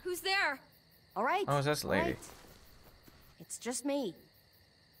there? Who's there? All right. Oh, is this lady? all right. It's just me.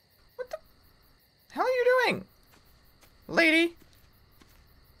 How are you doing? Lady?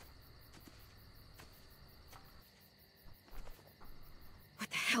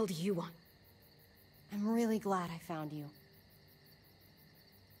 the hell do you want? I'm really glad I found you.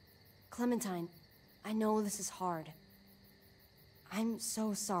 Clementine, I know this is hard. I'm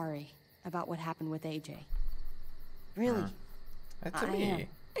so sorry about what happened with AJ. Really. It's me,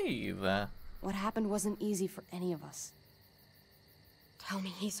 Ava. What happened wasn't easy for any of us. Tell me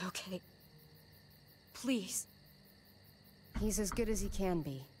he's okay. Please. He's as good as he can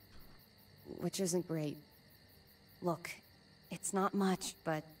be. Which isn't great. Look, it's not much,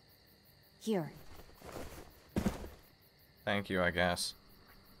 but... Here. Thank you, I guess.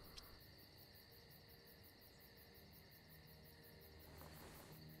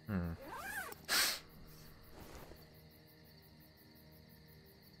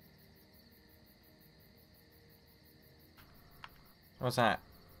 What's that?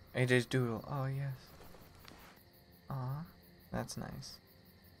 AJ's doodle. Oh, yes. Aw, that's nice.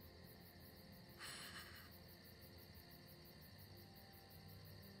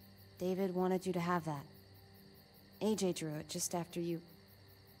 David wanted you to have that. AJ drew it just after you...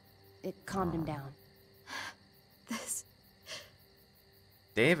 It calmed him down. This...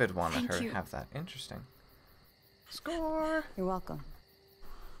 David wanted Thank her you. to have that. Interesting. Score! You're welcome.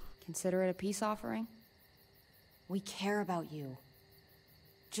 Consider it a peace offering? We care about you.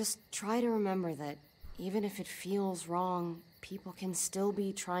 Just try to remember that even if it feels wrong, people can still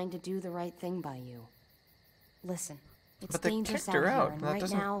be trying to do the right thing by you. Listen, it's But they dangerous kicked out her here, out. and That right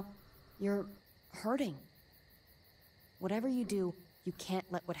doesn't- now, you're hurting. Whatever you do, you can't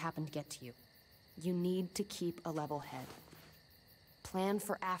let what happened get to you. You need to keep a level head. Plan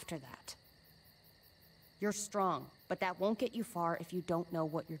for after that. You're strong, but that won't get you far if you don't know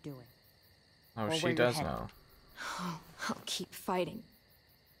what you're doing. Oh, or she where you're does headed. know. Oh, I'll keep fighting.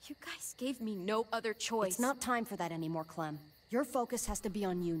 You guys gave me no other choice. It's not time for that anymore, Clem. Your focus has to be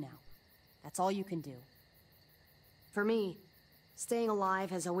on you now. That's all you can do. For me, staying alive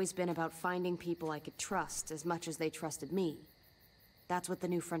has always been about finding people I could trust as much as they trusted me. That's what the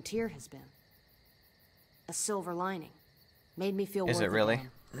New Frontier has been. A silver lining. Made me feel Is worth it really?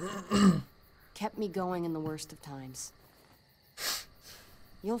 Kept me going in the worst of times.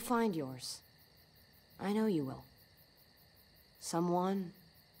 You'll find yours. I know you will. Someone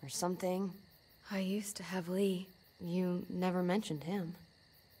or something. I used to have Lee. You never mentioned him.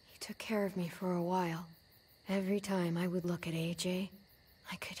 He took care of me for a while. Every time I would look at AJ,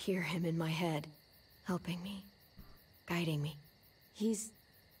 I could hear him in my head, helping me, guiding me. He's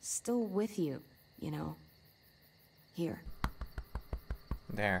still with you, you know. Here.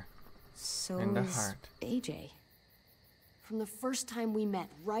 There. So In the is heart. AJ. From the first time we met,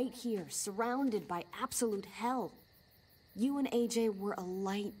 right here, surrounded by absolute hell. You and AJ were a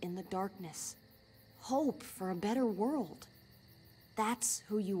light in the darkness. Hope for a better world. That's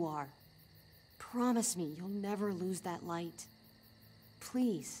who you are. Promise me you'll never lose that light.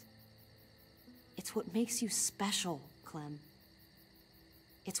 Please. It's what makes you special, Clem.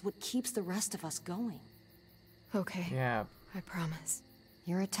 It's what keeps the rest of us going. Okay. Yeah. I promise.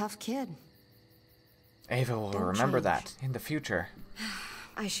 You're a tough kid. Ava will Don't remember change. that in the future.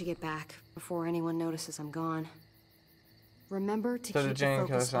 I should get back before anyone notices I'm gone. Remember to So keep did the Jane kill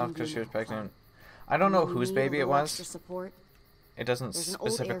focus herself on because you she was now, pregnant? Clem. I don't know When you whose need a baby it little was. extra support, It doesn't there's an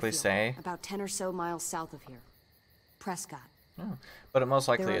old specifically airfield say, about 10 or so miles south of here. Prescott. oh, but it most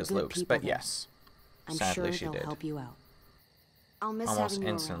likely There are is good Luke's. people But there. yes, I'm sadly sure she they'll did. help you out. I'll miss Almost having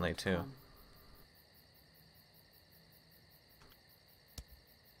you instantly around, too. Clem.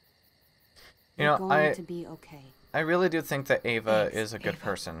 You You're know, going to be okay. I really do think that Ava Thanks, is a good Ava.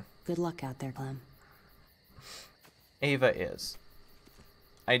 person. Good luck out there, Clem. Ava is.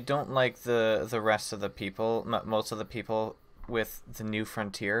 I don't like the rest of the people, most of the people with the New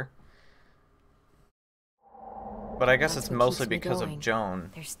Frontier. But I guess That's it's what mostly keeps me because going. of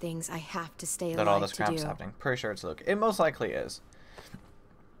Joan There's things I have to stay that alive all this to crap's do. happening. Pretty sure it's Luke. It most likely is.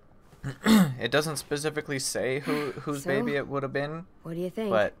 It doesn't specifically say whose So, baby it would have been, What do you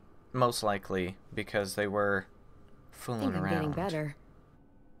think? but most likely because they were I fooling think I'm around. getting better.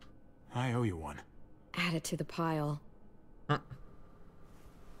 I owe you one. Add it to the pile.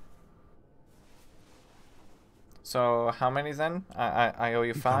 So how many then? I owe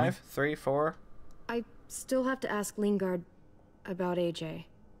you 5, 3, 4. I still have to ask Lingard about AJ.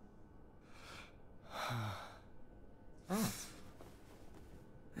 Oh.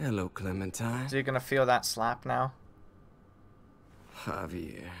 Hello, Clementine. Is he gonna feel that slap now?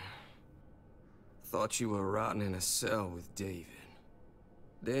 Javier. Thought you were rotting in a cell with David.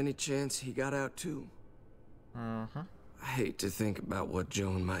 There any chance he got out too? Mm-hmm. I hate to think about what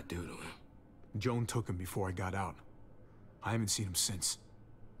Joan might do to him. Joan took him before I got out. I haven't seen him since.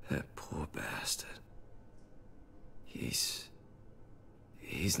 That poor bastard. He's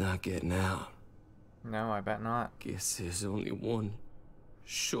He's not getting out. No, I bet not. Guess there's only one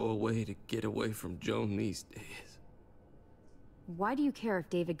sure way to get away from Joan these days. Why do you care if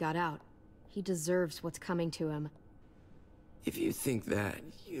David got out? He deserves what's coming to him. If you think that,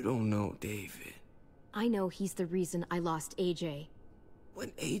 you don't know David. I know he's the reason I lost AJ. When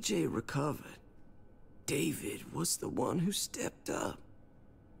AJ recovered, David was the one who stepped up.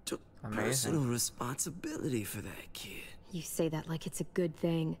 Took personal responsibility for that kid. You say that like it's a good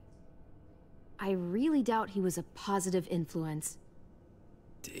thing. I really doubt he was a positive influence.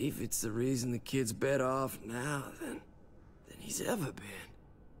 David's the reason the kid's better off now than he's ever been.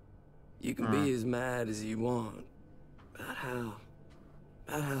 You can be as mad as you want about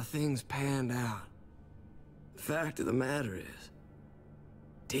how things panned out. The fact of the matter is,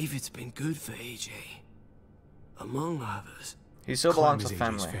 David's been good for AJ, among others. He still belongs to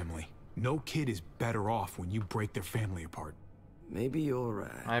AJ's family. No kid is better off when you break their family apart. Maybe you're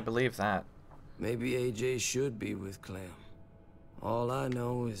right. I believe that. Maybe AJ should be with Clem. All I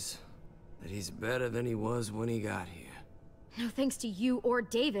know is that he's better than he was when he got here. No thanks to you or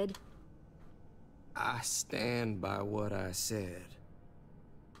David. I stand by what I said.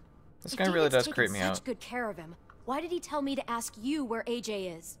 This guy really does creep me out. Such good care of him. Why did he tell me to ask you where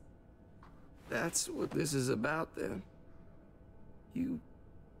AJ is? That's what this is about, then. You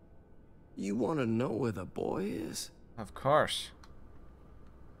want to know where the boy is? Of course.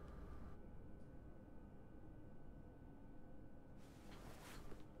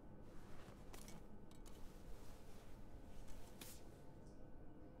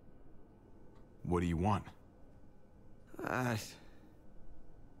 What do you want? I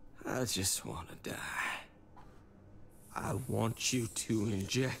just want to die. I want you to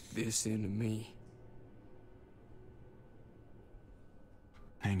inject this into me.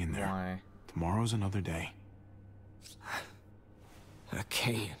 Hang in there. Why? Tomorrow's another day. I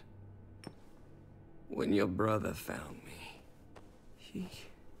can't. When your brother found me,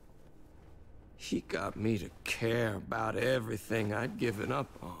 he got me to care about everything I'd given up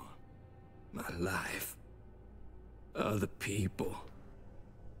on. My life. Other people.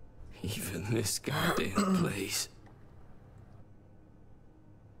 Even this goddamn place.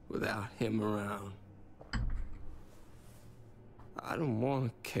 Without him around, I don't want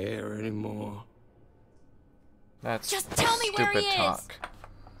to care anymore. That's just tell me where he talk. is.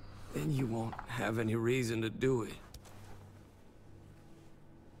 Then you won't have any reason to do it.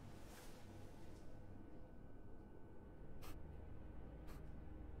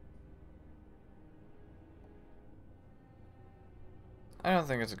 I don't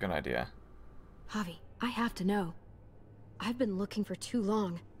think it's a good idea. Javi, I have to know. I've been looking for too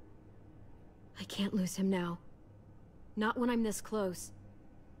long. I can't lose him now. Not when I'm this close.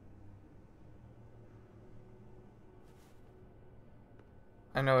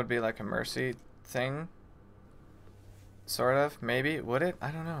 I know it'd be like a mercy thing. Sort of, maybe. Would it?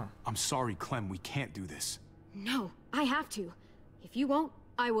 I don't know. I'm sorry, Clem, we can't do this. No, I have to. If you won't,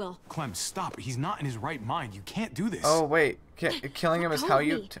 I will. Clem, stop. He's not in his right mind. You can't do this. Oh, wait. Killing him is how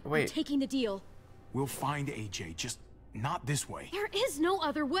you... Wait. I'm taking the deal. We'll find AJ, just not this way. There is no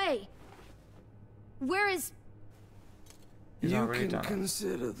other way. Where is... He's you already can done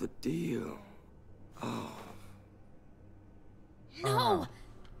consider the deal. Oh. No!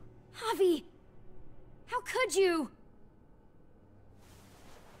 Javi! How could you?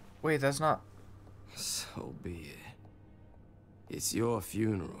 Wait, that's not... So be it. It's your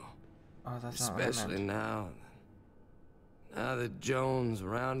funeral. Oh, that's not what I Especially meant. now that Joan's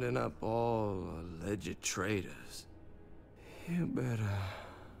rounding up all alleged traitors. You better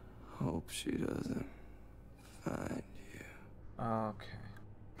hope she doesn't find you. Okay.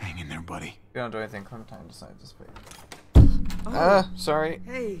 Hang in there, buddy. If you don't do anything, Clementine decides to speak. Sorry.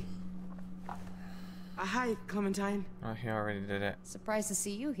 Hey. Hi, Clementine. Oh, he already did it. Surprised to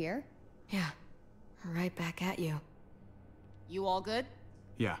see you here. Yeah. Right back at you. You all good?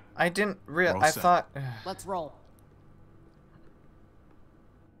 Yeah. I didn't realize. I thought... Let's roll.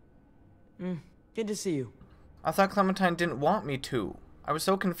 Good to see you. I thought Clementine didn't want me to. I was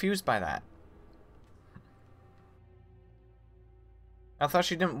so confused by that. I thought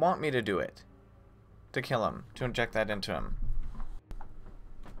she didn't want me to do it. To kill him. To inject that into him.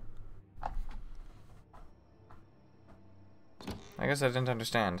 I guess I didn't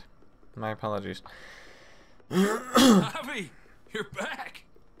understand. My apologies. Javi, you're back.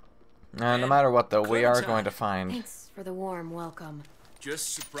 No matter what, though, we are going to find... Thanks for the warm welcome.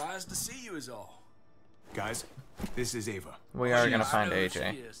 Just surprised to see you is all. Guys, this is Ava. We are going to find I know who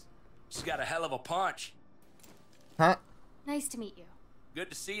AJ. she is. She's got a hell of a punch. Huh? Nice to meet you.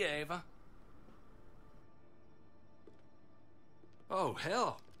 Good to see you, Ava. Oh,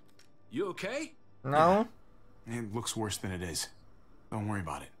 hell. You okay? No? Yeah. It looks worse than it is. Don't worry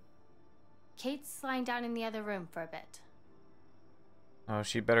about it. Kate's lying down in the other room for a bit. Oh,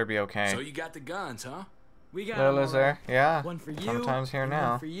 she better be okay. So you got the guns, huh? We got Lola's there? Yeah. One for you. Sometimes here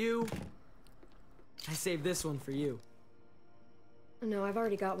now. One for you. I saved this one for you. No, I've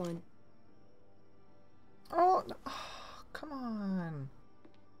already got one. Oh, come on.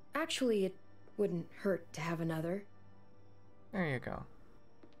 Actually, it wouldn't hurt to have another. There you go.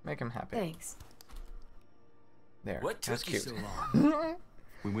 Make him happy. Thanks. There. What That's took you cute. so long?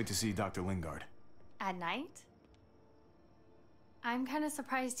 We went to see Dr. Lingard. At night? I'm kind of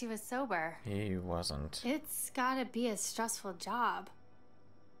surprised he was sober. He wasn't. It's gotta be a stressful job.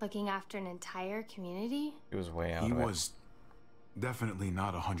 Looking after an entire community? He was way out He of it. was definitely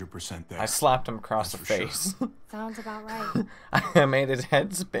not 100% there. I slapped him across That's the for face. sure. Sounds about right. I made his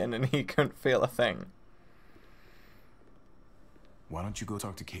head spin and he couldn't feel a thing. Why don't you go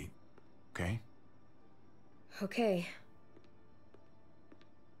talk to Kate, okay? Okay.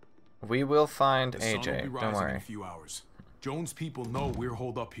 We will find The sun will be AJ. Don't rising in worry. a few hours. Joan's people know we're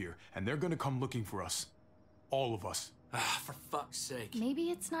holed up here, and they're gonna come looking for us. All of us. Ah, for fuck's sake. Maybe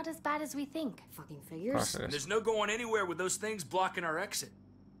it's not as bad as we think. Fucking Of figures. course it is. There's no going anywhere with those things blocking our exit.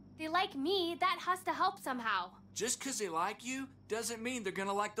 They like me, that has to help somehow. Just because they like you doesn't mean they're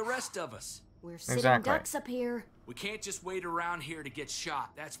gonna like the rest of us. We're sitting Exactly. ducks up here. We can't just wait around here to get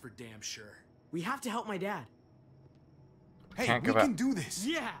shot, that's for damn sure. We have to help my dad. Hey, Can't we give up. can do this.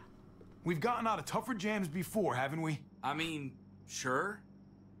 Yeah. We've gotten out of tougher jams before, haven't we? I mean, sure.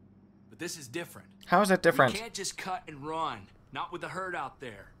 But this is different. How is it different? We can't just cut and run. Not with the herd out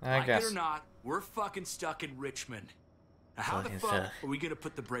there. I like guess. it or not, we're fucking stuck in Richmond. Now, how the Fucking fuck stuck. are we gonna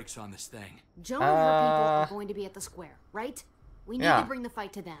put the brakes on this thing? Joan and her people are going to be at the square, right? We need yeah. to bring the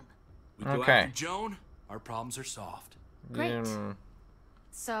fight to them. We go Okay. after Joan, our problems are solved. Great. Mm.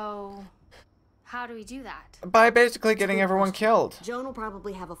 So, how do we do that? By basically getting everyone killed. Joan will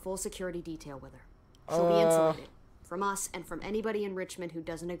probably have a full security detail with her. She'll be insulated from us and from anybody in Richmond who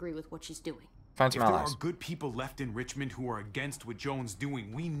doesn't agree with what she's doing. Find If some there allies. are good people left in Richmond who are against what Joan's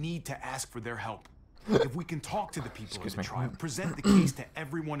doing, we need to ask for their help. If we can talk to the people Excuse of the me. tribe, present the case to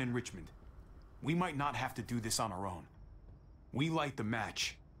everyone in Richmond, we might not have to do this on our own. We light the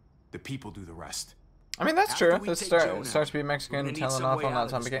match. The people do the rest. I mean, that's After true. we This take starts Joan to be we're Mexican, gonna need telling some off way on out that of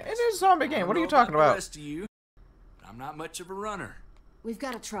zombie this game. mess. It is a zombie I game. don't What are know you talking The about? rest of you, but I'm not much of a runner. We've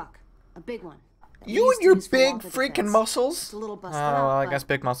got a truck, a big one. that we You used and to your use for big walker freaking defense. muscles? It's a little Oh, busted well, up, I but guess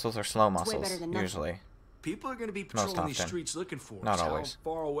big muscles are slow way muscles, better than nothing. usually. People are gonna be Most patrolling these often. streets looking for us. Not always.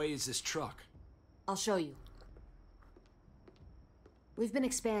 How far away is this truck? I'll show you. We've been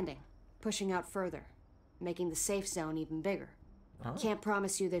expanding, pushing out further, making the safe zone even bigger. Oh. Can't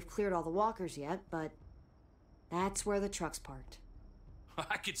promise you they've cleared all the walkers yet, but that's where the truck's parked.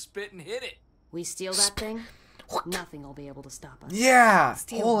 I could spit and hit it. We steal that thing, nothing will be able to stop us. Yeah!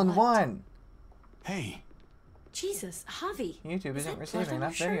 Steal Hole in what? one! Hey, Jesus, Javi. YouTube is isn't that blood receiving on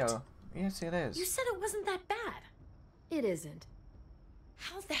that your video. shirt? Yes, it is. You said it wasn't that bad. It isn't.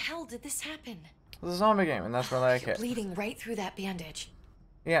 How the hell did this happen? It's a zombie game, and that's where I like You're it. bleeding right through that bandage.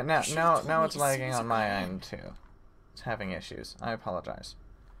 Yeah, now, You should've now, told now me it's as soon lagging as on you my got in. end, too. It's having issues. I apologize.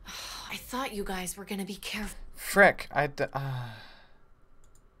 I thought you guys were gonna be careful. Frick,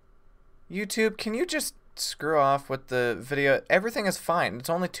 YouTube, can you just screw off with the video? Everything is fine. It's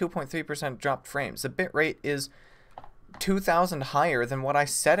only 2.3% dropped frames. The bitrate is 2,000 higher than what I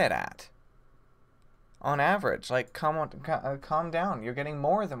set it at. On average. Like, calm down. You're getting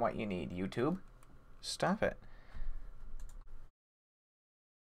more than what you need, YouTube. Stop it.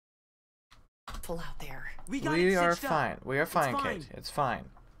 Full out there. We are fine. We are fine, fine. Kate. It's fine.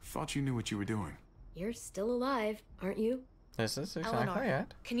 thought you knew what you were doing. You're still alive, aren't you? This is exactly Eleanor,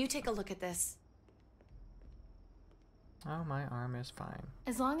 it. can you take a look at this? Oh, my arm is fine.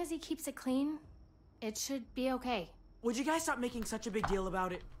 As long as he keeps it clean, it should be okay. Would you guys stop making such a big deal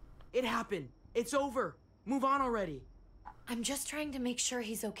about it? It happened. It's over. Move on already. I'm just trying to make sure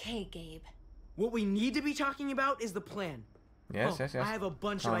he's okay, Gabe. What we need to be talking about is the plan. Yes, Oh, yes, yes. I have a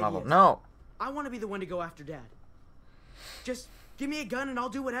bunch No, of no, ideas. no. I want to be the one to go after Dad. Just give me a gun and I'll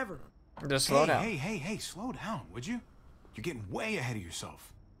do whatever. Just slow down. Hey, slow down, would you? You're getting way ahead of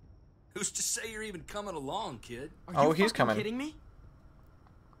yourself. Who's to say you're even coming along, kid? Are you he's fucking coming. kidding me?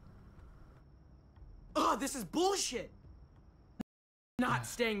 Oh, this is bullshit. Not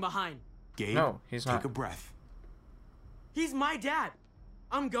staying behind. Gabe, No, he's take not. a breath. He's my dad.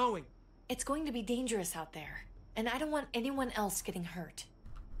 I'm going. It's going to be dangerous out there, and I don't want anyone else getting hurt.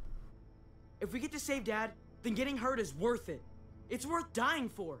 If we get to save Dad, then getting hurt is worth it. It's worth dying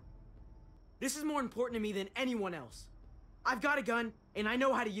for. This is more important to me than anyone else. I've got a gun, and I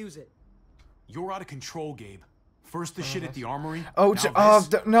know how to use it. You're out of control, Gabe. First the shit at the armory. Oh,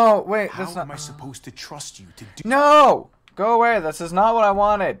 no, wait. How That's not... am I supposed to trust you to do... No! Go away. This is not what I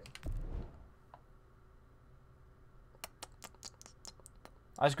wanted.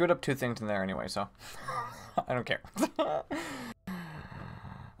 I screwed up 2 things in there anyway, so I don't care.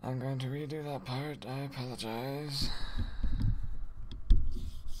 I'm going to redo that part. I apologize.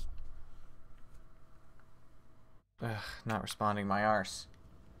 Ugh, not responding my arse.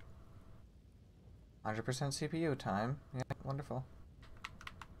 100% CPU time. Yeah, wonderful.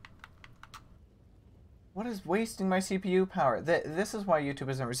 What is wasting my CPU power? This is why YouTube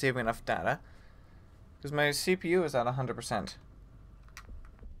isn't receiving enough data. Because my CPU is at 100%.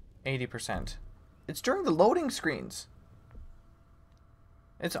 80%. It's during the loading screens.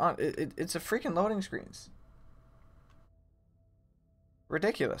 It's on. It's a freaking loading screens.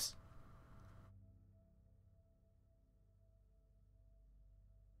 Ridiculous.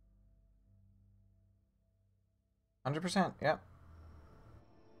 %. Yep.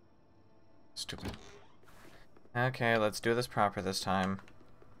 Stupid. Okay, let's do this proper this time.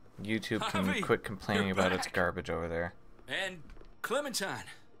 YouTube can quit complaining about its garbage over there. And Clementine.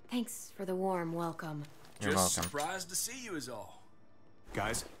 Thanks for the warm welcome. You're Just welcome. surprised to see you is all.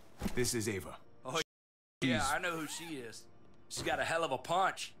 Guys, this is Ava. Oh, yeah, I know who she is. She's got a hell of a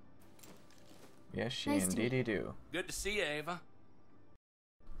punch. Yes, she Nice to indeedy do. Good to see you, Ava.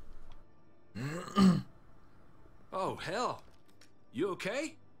 Oh, hell. You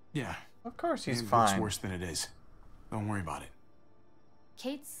okay? Yeah. Of course he's It fine. looks worse than it is. Don't worry about it.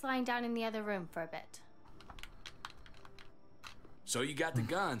 Kate's lying down in the other room for a bit. So you got the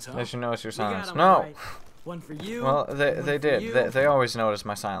guns, huh? They should notice your We got silence. 'em, No! all right. One for you. Well, one they for did. you. They always notice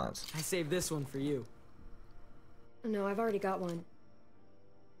my silence. I saved this one for you. No, I've already got one.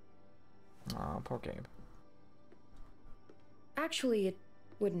 Oh, poor Gabe. Actually, it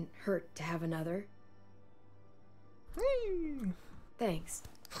wouldn't hurt to have another. Thanks.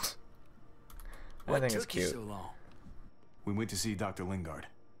 I think it's took you cute. so long? We went to see Dr. Lingard.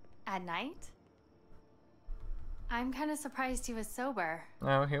 At night? I'm kind of surprised he was sober.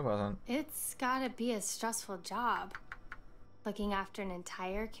 No, he wasn't. It's gotta be a stressful job. Looking after an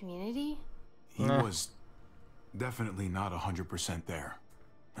entire community? He was definitely not 100% there.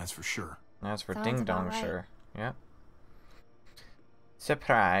 That's for sure. That's for Sounds ding about dong right. sure. Yep.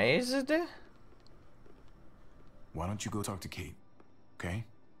 Surprised? Why don't you go talk to Kate, okay?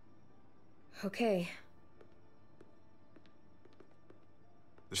 Okay.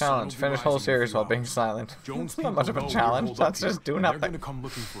 The sun will Challenge. be Finish rising whole in a series few while being hours. silent. Joan's It's not much of people a know we're challenge. holed up That's just here, do and nothing. They're gonna come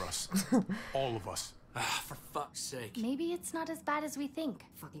looking for us. All of us. For fuck's sake. Maybe it's not as bad as we think.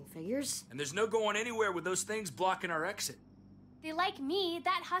 Fucking figures. And there's no going anywhere with those things blocking our exit. They like me,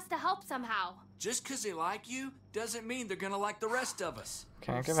 that has to help somehow. Just because they like you doesn't mean they're gonna like the rest of us.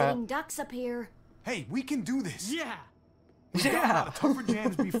 Can't give up. Sitting ducks up here. Hey, we can do this. Yeah. We've got a lot of tougher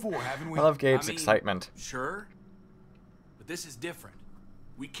jams before, haven't we? I love Gabe's I mean, excitement. Sure. But this is different.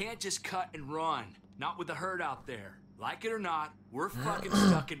 We can't just cut and run. Not with the herd out there. Like it or not, we're fucking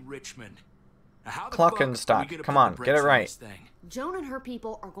stuck in Richmond. Now, how the Cluck fuck and are we stuck. gonna Come put the on, get brakes it on right. this thing? Joan and her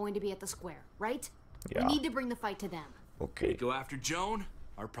people are going to be at the square, right? Yeah. We need to bring the fight to them. Okay. Go after Joan,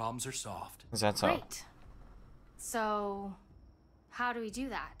 our problems are solved. Is that so? Great. So, how do we do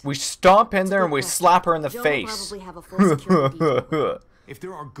that? We stomp in there and we question. slap her in the Joan will face. probably have a full security detail. If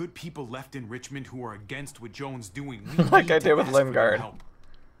there are good people left in Richmond who are against what Joan's doing, we Like need I to did with ask for their Lingard. help.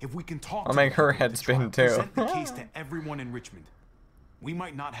 If we can talk I'll to make them, her to head try spin and too. present the case to everyone in Richmond. We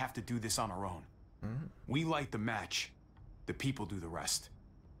might not have to do this on our own. We light the match. The people do the rest.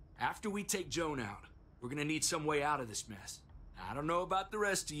 After we take Joan out, we're gonna need some way out of this mess. I don't know about the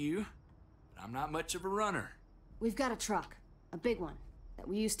rest of you, but I'm not much of a runner. We've got a truck. A big one. That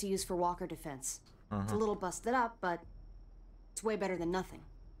we used to use for walker defense. It's a little busted up, but it's way better than nothing.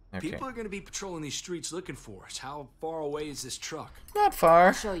 Okay. People are gonna be patrolling these streets looking for us. How far away is this truck? Not far.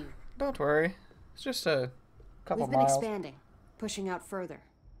 I'll show you. Don't worry. It's just a couple We've been miles. expanding, pushing out further,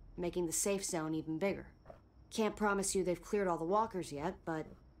 making the safe zone even bigger. Can't promise you they've cleared all the walkers yet, but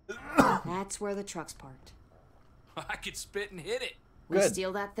that's where the truck's parked. I could spit and hit it. We Good.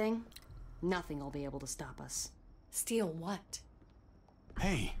 steal that thing, nothing will be able to stop us. Steal what?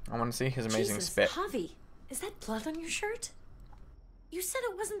 Hey, I want to see his amazing Jesus, spit. Javi, is that blood on your shirt? You said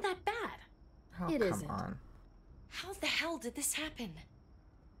it wasn't that bad. Oh, It come isn't. on. How the hell did this happen?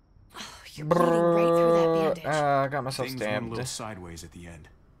 Oh, you're bleeding right through that bandage. I got myself things went a stabbed. little sideways at the end.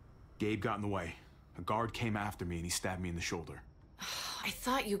 Gabe got in the way. A guard came after me and he stabbed me in the shoulder. I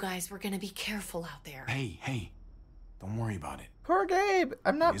thought you guys were gonna be careful out there. Hey, don't worry about it. Poor Gabe.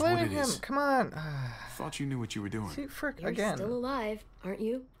 I'm not It is what blaming it him. is. Come on. Thought you knew what you were doing. See, frick, You're again. still alive, aren't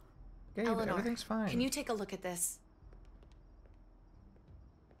you? Gabe, Eleanor, everything's fine. can you take a look at this?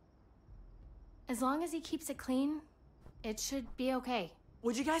 As long as he keeps it clean, it should be okay.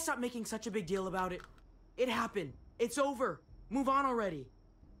 Would you guys stop making such a big deal about it? It happened. It's over. Move on already.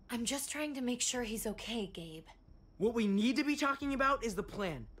 I'm just trying to make sure he's okay, Gabe. What we need to be talking about is the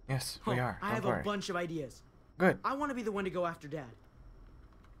plan. Yes, we are. I Don't have worry. a bunch of ideas. Good. I want to be the one to go after Dad.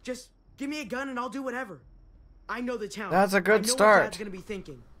 Just give me a gun and I'll do whatever. I know the town. That's a good I know start. What Dad's gonna be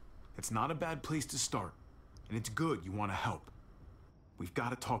thinking. It's not a bad place to start. And it's good you want to help. We've got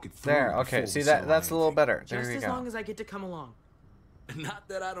to talk it through. There, okay. before See, we settle that's a little anything. better. There Just you as go. long as I get to come along. Not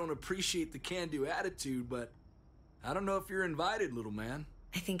that I don't appreciate the can-do attitude, but I don't know if you're invited, little man.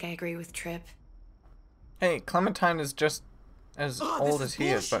 I think I agree with Tripp. Hey, Clementine is just as Oh, old this as is he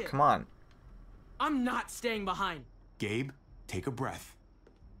is, but bullshit. come on. I'm not staying behind. Gabe, take a breath.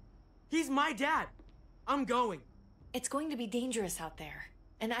 He's my dad. I'm going. It's going to be dangerous out there,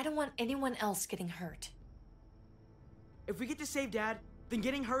 and I don't want anyone else getting hurt. If we get to save Dad, then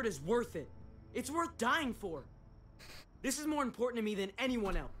getting hurt is worth it. It's worth dying for. This is more important to me than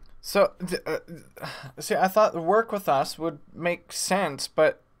anyone else. So, see, I thought the work with us would make sense,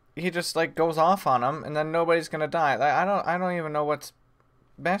 but he just like goes off on him, and then nobody's gonna die. Like, I don't even know what's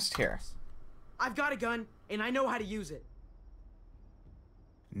best here. I've got a gun, and I know how to use it.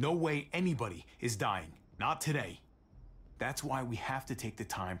 No way anybody is dying. Not today. That's why we have to take the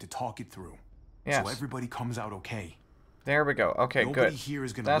time to talk it through. Yes. So everybody comes out okay. There we go. Okay, Nobody good. here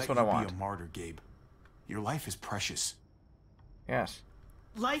is gonna That's let what I you want. be a martyr, Gabe. Your life is precious. Yes.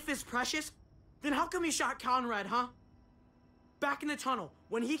 Life is precious? Then how come you shot Conrad, huh? Back in the tunnel,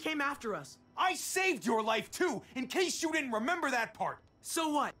 when he came after us. I saved your life too, in case you didn't remember that part. So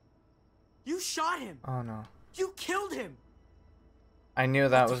what? You shot him. Oh no. You killed him. I knew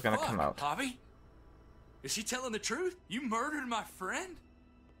that What was the gonna fuck, come out. Javi? Is he telling the truth? You murdered my friend?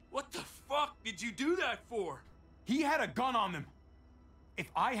 What the fuck did you do that for? He had a gun on them. If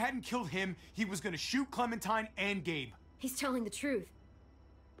I hadn't killed him, he was gonna shoot Clementine and Gabe. He's telling the truth.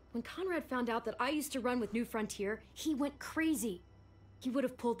 When Conrad found out that I used to run with New Frontier, he went crazy. He would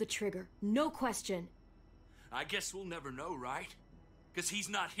have pulled the trigger, no question. I guess we'll never know, right? Because he's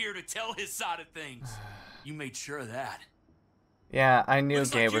not here to tell his side of things. You made sure of that. Yeah, I knew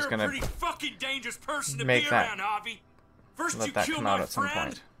Looks Gabe like was you're gonna a pretty fucking dangerous person to make be that- around, Javi. First let you that kill come my out at some friend,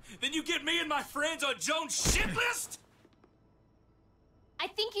 point. then you get me and my friends on Joan's shit list? I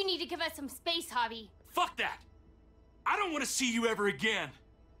think you need to give us some space, Javi. Fuck that. I don't want to see you ever again.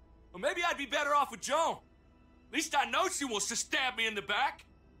 Well, maybe I'd be better off with Joan. At least I know she wants to stab me in the back.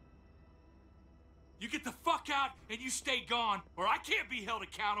 You get the fuck out and you stay gone, or I can't be held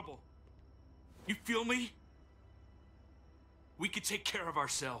accountable. You feel me? We can take care of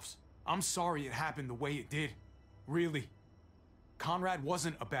ourselves. I'm sorry it happened the way it did. Really. Conrad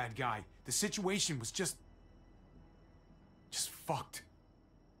wasn't a bad guy. The situation was just fucked.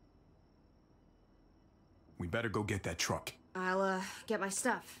 We better go get that truck. I'll, get my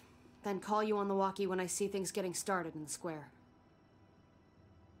stuff. Then call you on the walkie when I see things getting started in the square.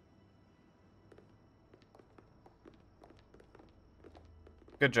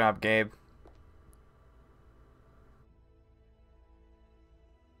 Good job, Gabe.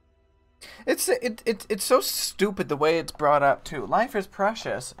 It's so stupid the way it's brought up too. Life is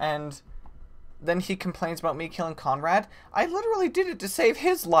precious, and then he complains about me killing Conrad. I literally did it to save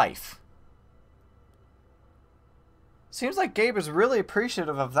his life. Seems like Gabe is really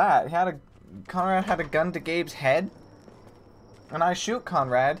appreciative of that. Conrad had a gun to Gabe's head, and I shoot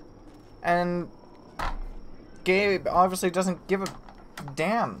Conrad, and Gabe obviously doesn't give a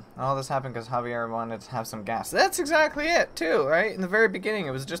damn. All this happened because Javier wanted to have some gas. That's exactly it, too, right? In the very beginning,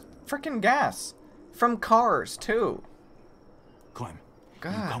 it was just freaking gas. From cars, too. Clem,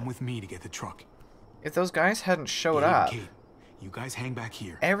 God. you come with me to get the truck. If those guys hadn't showed Gabe and up, Kate, you guys hang back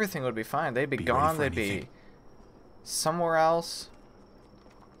here. everything would be fine. They'd be Be ready gone. for They'd be anything. somewhere else.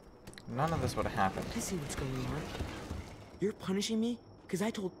 None of this would have happened. I see what's going on. You're punishing me because I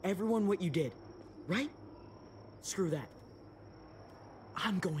told everyone what you did, right? Screw that.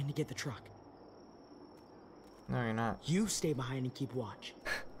 I'm going to get the truck. No, you're not. You stay behind and keep watch.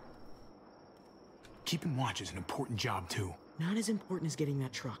 Keeping watch is an important job, too. Not as important as getting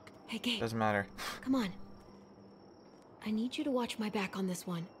that truck. Hey, Gabe, Doesn't matter. come on. I need you to watch my back on this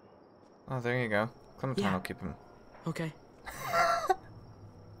one. Oh, there you go. Clementine Yeah. will keep him. Okay.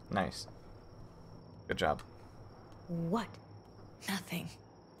 Nice. Good job. What? Nothing.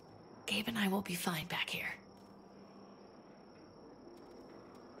 Gabe and I will be fine back here.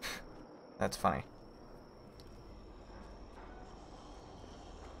 That's funny.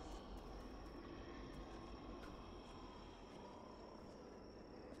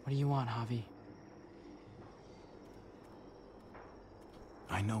 What do you want, Javi?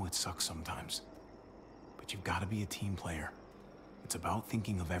 I know it sucks sometimes, but you've got to be a team player. It's about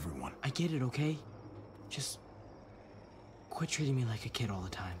thinking of everyone. I get it, okay? Just quit treating me like a kid all the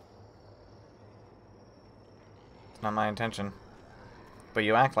time. It's not my intention. But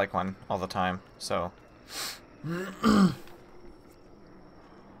you act like one all the time, so... If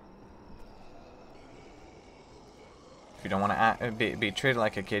you don't want to be treated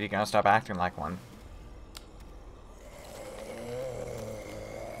like a kid, you gotta stop acting like one.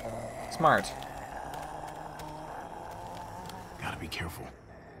 Smart. Gotta be careful.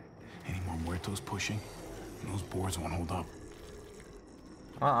 Any more muertos pushing, and those boards won't hold up.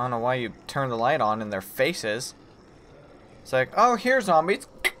 Well, I don't know why you turn the light on in their faces. It's like, oh, here, zombies.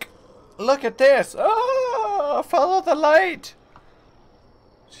 Look at this. Oh, follow the light.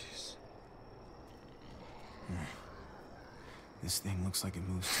 Jeez. This thing looks like it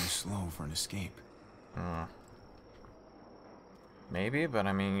moves too slow for an escape. Maybe, but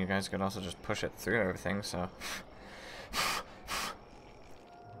I mean, you guys could also just push it through everything, so...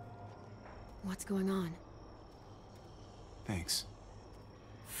 What's going on? Thanks.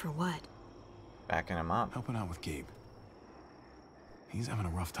 For what? Backing him up. Helping out with Gabe. He's having a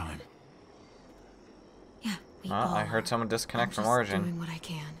rough time. Yeah, well, I heard someone disconnect from Origin. Doing what I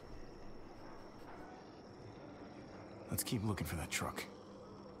can. Let's keep looking for that truck.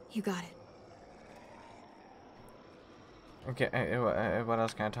 You got it. Okay, what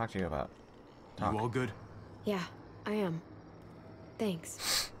else can I talk to you about? You all good? Yeah, I am.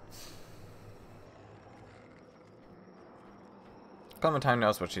 Thanks. Clementine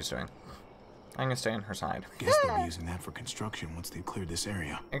knows what she's doing. I'm gonna stay on her side. Guess they'll be using that for construction once they've cleared this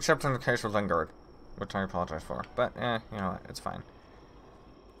area. Except in the case with Lingard, which I apologize for. But, you know what? It's fine.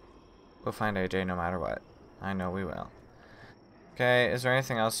 We'll find AJ no matter what. I know we will. Okay, is there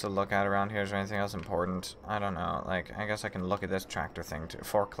anything else to look at around here? Is there anything else important? I don't know. Like, I guess I can look at this tractor thing, too.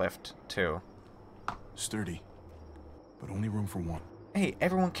 Forklift, too. Sturdy, but only room for one. Hey,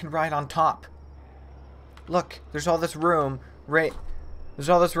 everyone can ride on top. Look, there's all this room right... There's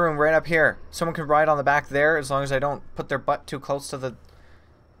all this room right up here. Someone can ride on the back there as long as they don't put their butt too close to the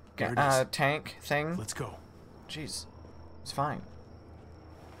tank thing. Let's go. Jeez. It's fine.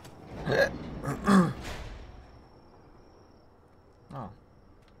 Oh.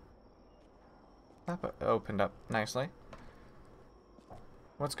 That opened up nicely.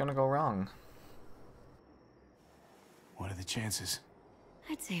 What's gonna go wrong? What are the chances?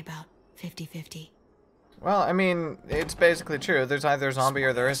 I'd say about 50-50. Well, I mean, it's basically true. There's either a zombie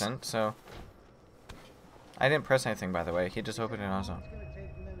or there isn't, so... I didn't press anything, by the way. He just opened it on his own.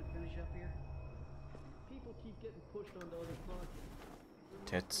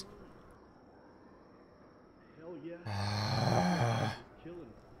 Tits. Hell yeah.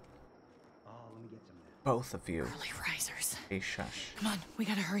 Both of you. Early risers. Hey, shush. Come on, we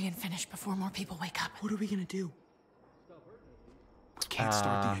gotta hurry and finish before more people wake up. What are we gonna do? We can't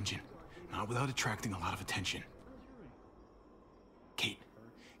start the engine. Not without attracting a lot of attention. Kate,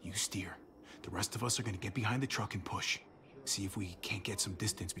 you steer. The rest of us are gonna get behind the truck and push. See if we can't get some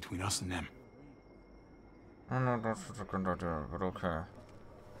distance between us and them. I don't know that's what we're gonna do, but okay.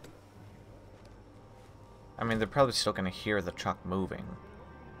 I mean, they're probably still gonna hear the truck moving.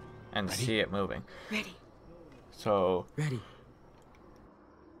 And see it moving. Ready. So... Ready.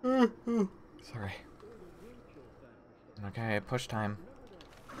 Sorry. Okay, push time.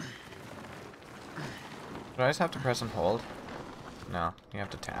 Do I just have to press and hold? No, you have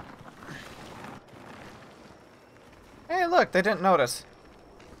to tap. Hey, look, they didn't notice.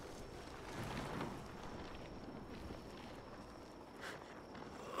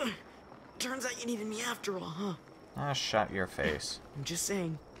 Turns out you needed me after all, huh? Ah, shut your face. I'm just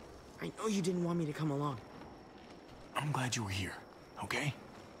saying. I know you didn't want me to come along. I'm glad you were here, okay?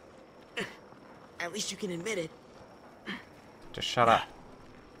 At least you can admit it. Just shut up.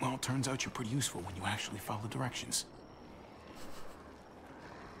 Well, it turns out you're pretty useful when you actually follow directions.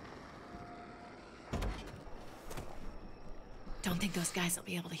 Don't think those guys will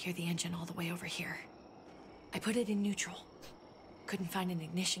be able to hear the engine all the way over here. I put it in neutral. Couldn't find an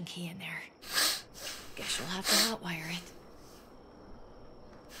ignition key in there. Guess you'll have to hotwire it.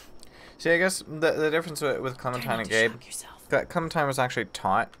 See, I guess the difference with Clementine and Gabe, that Clementine was actually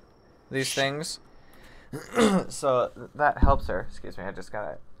taught these things, so that helps her. Excuse me, I just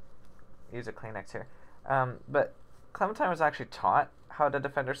gotta use a Kleenex here. But Clementine was actually taught how to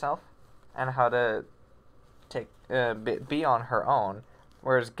defend herself and how to take be on her own,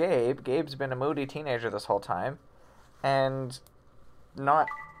 whereas Gabe's been a moody teenager this whole time, and not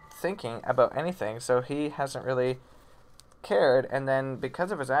thinking about anything, so he hasn't really cared, and then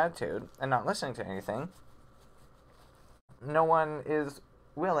because of his attitude and not listening to anything, no one is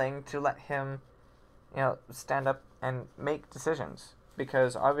willing to let him, you know, stand up and make decisions,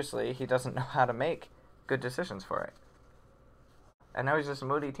 because obviously he doesn't know how to make good decisions for it. And now he's just a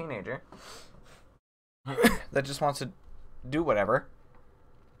moody teenager that just wants to do whatever,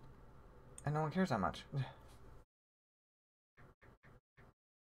 and no one cares that much.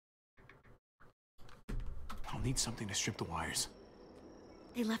 I'll need something to strip the wires.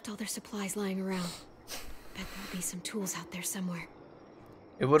 They left all their supplies lying around. Bet there'll be some tools out there somewhere.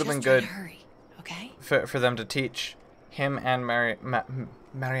 It would have been Just try good to hurry, okay? for them to teach him and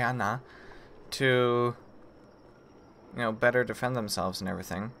Mariana to, you know, better defend themselves and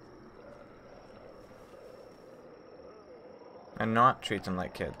everything. And not treat them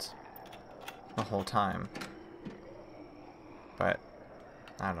like kids the whole time. But,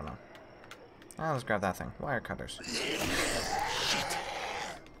 I don't know. Ah, let's grab that thing. Wire cutters.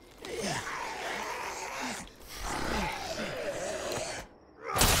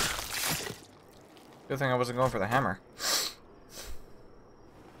 Good thing I wasn't going for the hammer.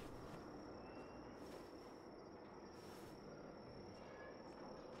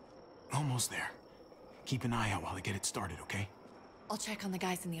 Almost there. Keep an eye out while I get it started, okay? I'll check on the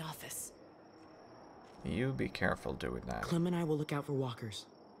guys in the office. You be careful doing that. Clem and I will look out for walkers.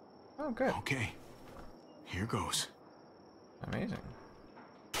 Oh, good. Okay. Here goes. Amazing.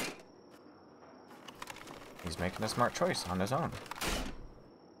 He's making a smart choice on his own.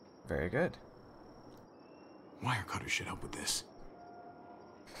 Very good. Wire cutter should help with this.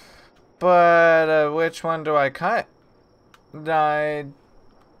 But which one do I cut? I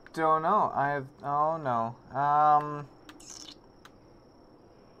don't know. Oh no.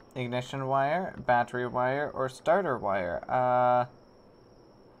 Ignition wire, battery wire, or starter wire? I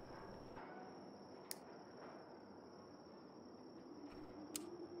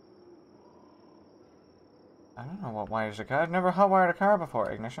don't know what wires to cut. I've never hot wired a car before.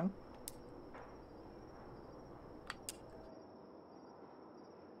 Ignition.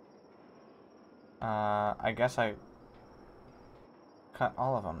 I guess I cut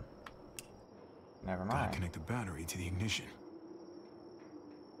all of them. Never mind. Gotta connect the battery to the ignition.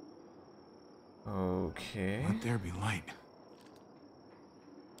 Okay. Let there be light.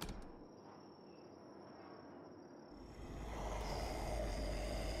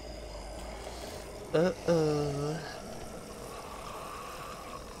 Uh-oh.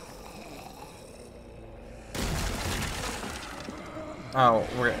 Oh,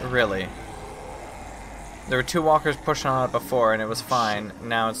 really? There were two walkers pushing on it before and it was fine.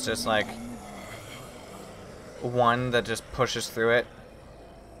 Now it's just like one that just pushes through it.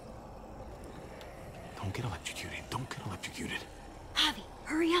 Don't get electrocuted. Don't get electrocuted. Javi,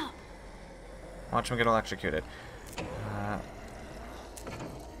 hurry up. Watch him get electrocuted.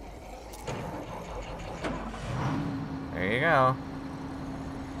 There you go.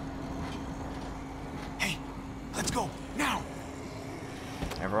 Hey, let's go now.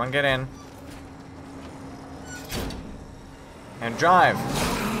 Everyone get in. And drive.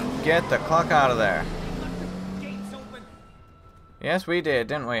 Get the clock out of there. Yes, we did,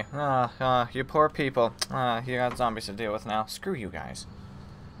 didn't we? You poor people. You got zombies to deal with now. Screw you guys.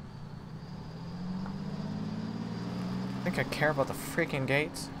 Think I care about the freaking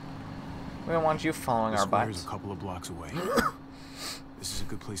gates? We don't want you following our butts. This a couple of blocks away. This is a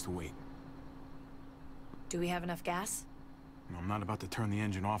good place to wait. Do we have enough gas? I'm not about to turn the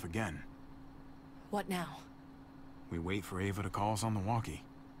engine off again. What now? We wait for Ava to call us on the walkie.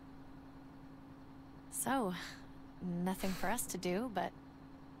 So, nothing for us to do but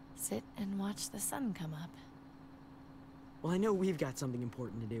sit and watch the sun come up. Well, I know we've got something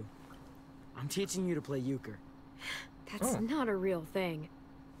important to do. I'm teaching you to play euchre. That's not a real thing.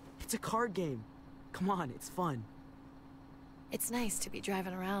 It's a card game. Come on, it's fun. It's nice to be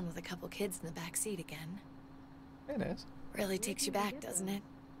driving around with a couple kids in the back seat again. It is. Really takes you back, doesn't it?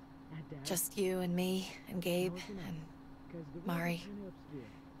 Just you and me and Gabe and Mari.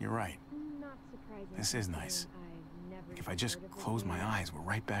 You're right. This is nice. Like if I just close my eyes, we're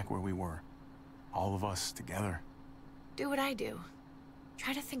right back where we were. All of us together. Do what I do.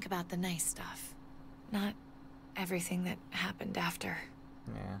 Try to think about the nice stuff. Not everything that happened after.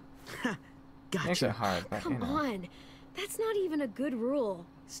 Yeah. Gotcha. Makes it hard, but Come you know. on. That's not even a good rule.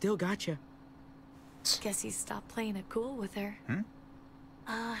 Still gotcha. Guess he stopped playing it cool with her.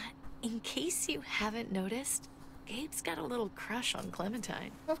 In case you haven't noticed, Gabe's got a little crush on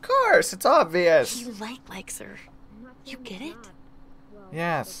Clementine. Of course, it's obvious. He likes her. You get it?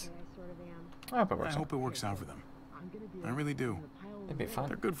 Yes. I hope it works. I hope it works out for them. I really do. It'd be fun.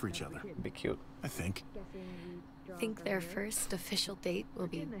 They're good for each other. It'd be cute. I think. Think their first official date will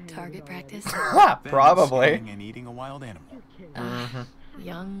be target practice? Probably. And eating a wild animal.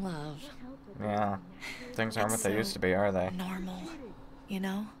 Young love. Yeah. Things aren't what they used to be, are they? Normal, you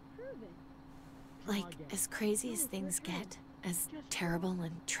know? Like, as crazy as things get, as terrible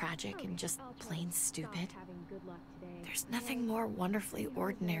and tragic and just plain stupid, there's nothing more wonderfully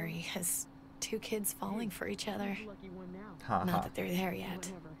ordinary as two kids falling for each other. Not that they're there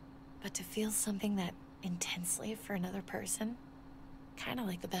yet, but to feel something that intensely for another person, kind of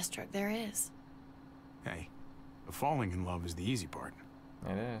like the best drug there is. Hey, the falling in love is the easy part.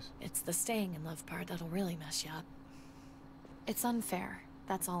 It is. It's the staying in love part that'll really mess you up. It's unfair,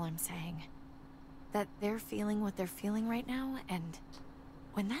 that's all I'm saying. That they're feeling what they're feeling right now, and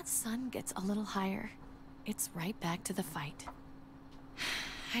when that sun gets a little higher, it's right back to the fight.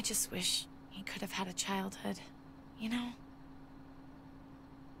 I just wish he could have had a childhood, you know?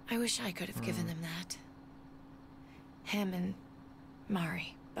 I wish I could have given them that. Him and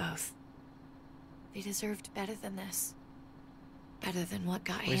Mari, both. They deserved better than this. Better than what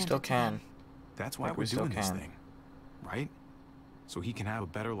got handed We still can. That's why we're doing this thing, right? So he can have a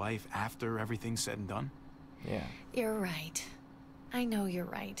better life after everything's said and done? Yeah. You're right. I know you're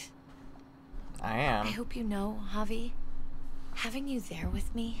right. I am. I hope you know, Javi, having you there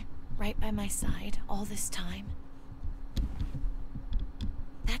with me, right by my side, all this time,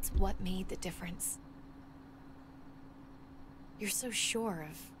 that's what made the difference. You're so sure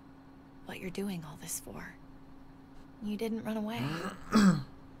of what you're doing all this for. You didn't run away.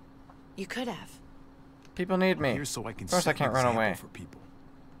 You could have. People need me. Here so I can of course I can't run away. For people.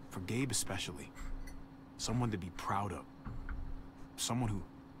 For Gabe especially. Someone to be proud of. Someone who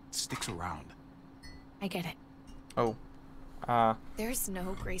sticks around. I get it. Oh. There's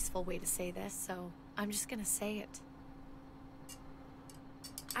no graceful way to say this, so I'm just gonna say it.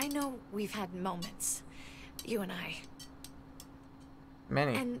 I know we've had moments, you and I.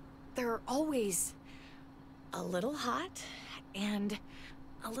 Many. And they're always a little hot and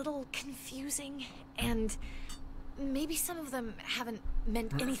a little confusing, and maybe some of them haven't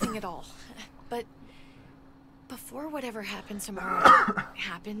meant anything at all. But before whatever happens tomorrow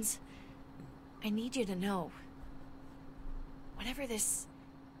happens, I need you to know, whatever this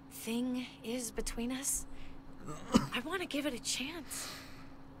thing is between us, I want to give it a chance.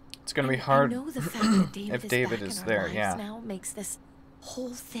 It's gonna be hard I know the fact that David if David is is back in there, our lives yeah. now makes this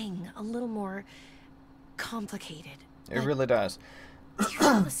whole thing a little more complicated. It really does. Do you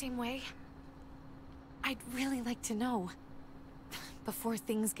feel the same way? I'd really like to know before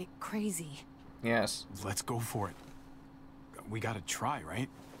things get crazy. Yes. Let's go for it. We gotta try, right?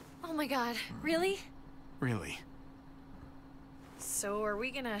 Oh my god, really? Really. So are we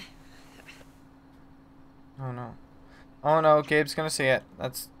gonna... Oh no. Oh no, Gabe's gonna see it.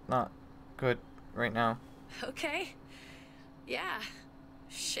 That's not good right now. Okay. Yeah.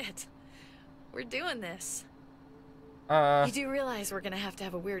 Shit. We're doing this. You do realize we're gonna have to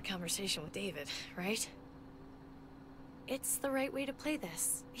have a weird conversation with David, right? It's the right way to play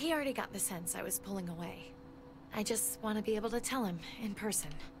this. He already got the sense I was pulling away. I just want to be able to tell him in person.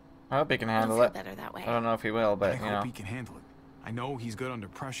 I hope he can handle He'll it. feel better that way. I don't know if he will, but I you know. hope he can handle it. I know he's good under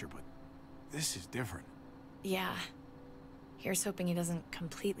pressure, but this is different. Yeah. Here's hoping he doesn't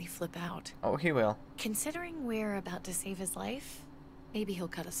completely flip out. Oh, he will. Considering we're about to save his life, maybe he'll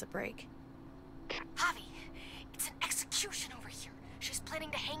cut us a break. Javi, it's an execution over here. She's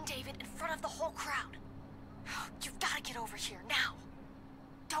planning to hang David in front of the whole crowd. You've got to get over here now.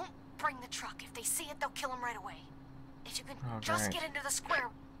 Don't bring the truck. If they see it, they'll kill him right away. If you can just get into the square.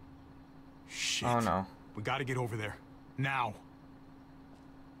 Shit. Oh no. We gotta get over there. Now.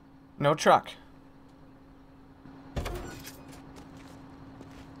 No truck.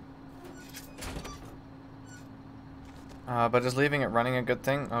 But is leaving it running a good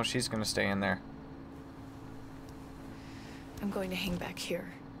thing? Oh, she's gonna stay in there. I'm going to hang back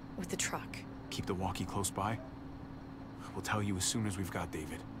here with the truck. Keep the walkie close by. We'll tell you as soon as we've got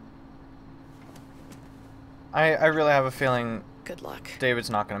David. I really have a feeling Good luck. David's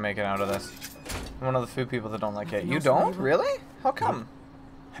not gonna make it out of this. I'm one of the few people that don't like it. You don't? Really? How come? No.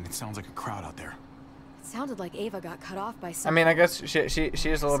 And it sounds like a crowd out there. It sounded like Ava got cut off by I some... mean, I guess she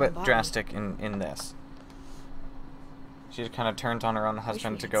is a little bit Somebody. drastic in this. She kind of turns on her own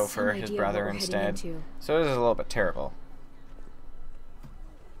husband to go for his brother instead. So it is a little bit terrible.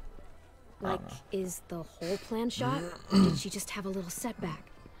 Like, is the whole plan shot? Or did she just have a little setback?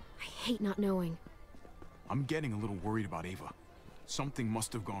 I hate not knowing. I'm getting a little worried about Ava. Something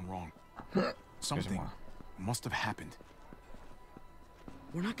must have gone wrong. Something must have happened.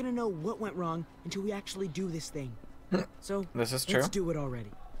 We're not gonna know what went wrong until we actually do this thing. So This is true. let's do it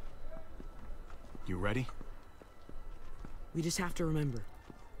already. You ready? We just have to remember,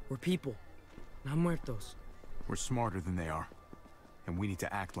 we're people, not muertos. We're smarter than they are, and we need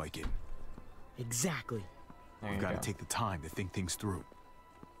to act like it. Exactly. We've got to take the time to think things through.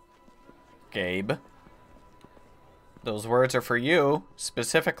 Gabe. Those words are for you,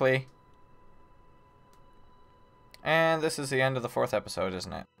 specifically. And this is the end of the 4th episode,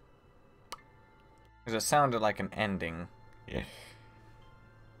 isn't it? Because it sounded like an ending. Yeah.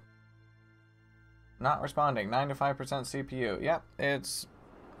 Not responding. 95% CPU. Yep, it's...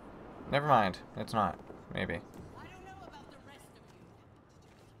 Never mind. It's not. Maybe. I don't know about the rest of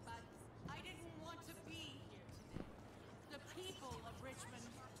you, but I didn't want to be here today. The people of Richmond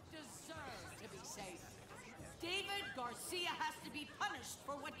deserve to be safe. David Garcia has to be punished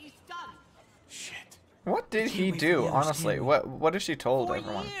for what he's done. Shit. What did he do, honestly? What has she told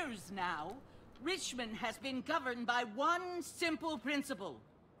everyone? For years now, Richmond has been governed by one simple principle.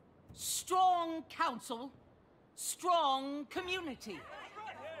 Strong council, strong community.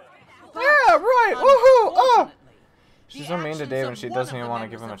 But yeah, right! Woohoo! Oh! She's so mean to Dave and she doesn't even want to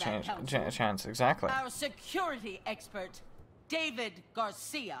give him a chance. Exactly. Our security expert, David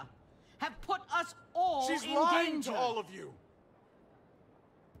Garcia, have put us all in danger. She's lying to all of you.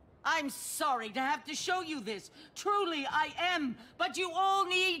 I'm sorry to have to show you this. Truly, I am. But you all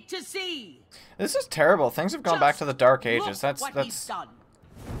need to see. This is terrible. Things have gone back to the Dark Ages. That's he's done.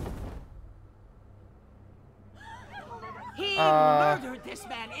 He murdered this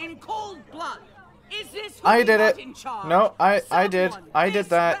man in cold blood. Is this who I did it. in charge? No, I did. I did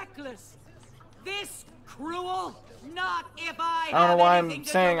that. Reckless, this cruel. Not if I don't know why I'm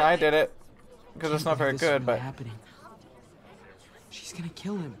saying I did it. Because it's not very good, but... Happening. She's gonna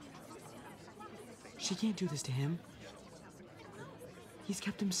kill him. She can't do this to him. He's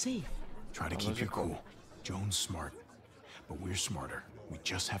kept him safe. Try to keep you cool. Joan's smart, but we're smarter. We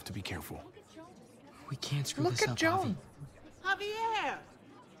just have to be careful. We can't screw Look this at up, Joan. Javier!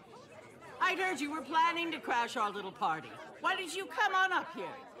 I'd heard you were planning to crash our little party. Why did you come on up here?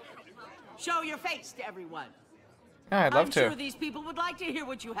 Show your face to everyone. Yeah, I'd love to. I'm sure these people would like to hear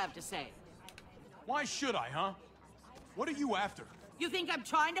what you have to say. Why should I, huh? What are you after? You think I'm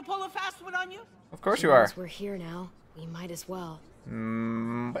trying to pull a fast one on you? Of course you are. We're here now. We might as well.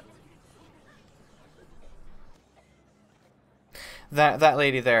 But that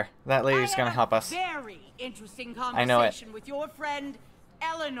lady there. That lady's gonna help us. Very interesting I know it. conversation with your friend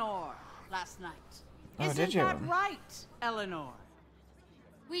Eleanor last night. Oh, Isn't did you? that right, Eleanor?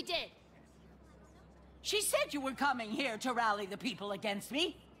 We did. She said you were coming here to rally the people against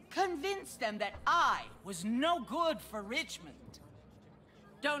me. Convince them that I was no good for Richmond.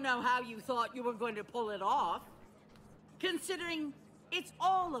 Don't know how you thought you were going to pull it off, considering it's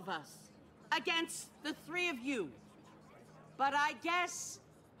all of us against the 3 of you. But I guess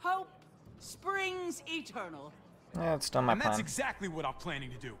hope springs eternal. Yeah, it's still my And plan. that's exactly what I'm planning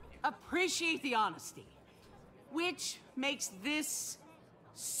to do. Appreciate the honesty, which makes this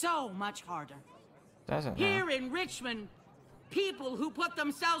so much harder. Doesn't Here in Richmond, people who put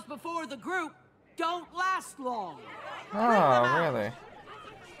themselves before the group don't last long. Oh, really?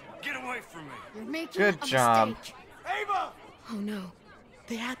 Get away from me. You're making Good a job. mistake. Ava! Oh no.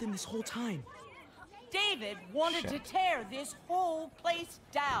 They had them this whole time. David wanted to tear this whole place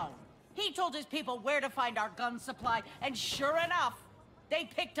down. He told his people where to find our gun supply, and sure enough, they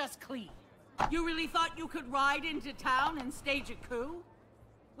picked us clean. You really thought you could ride into town and stage a coup?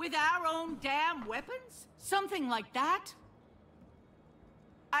 With our own damn weapons? Something like that?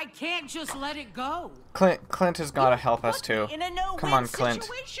 I can't just let it go. Clint has got to help us too. In a no-win Come on, Clint.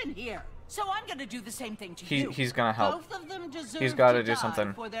 situation here. So I'm gonna do the same thing to you. He's gonna help. Both of them deserve He's got to to do die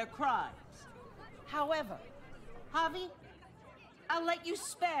something. for their crimes. However, Javi, I'll let you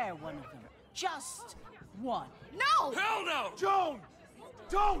spare one of them. Just one. No! Hell no! Joan!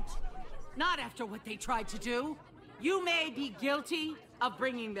 Don't! Not after what they tried to do. You may be guilty of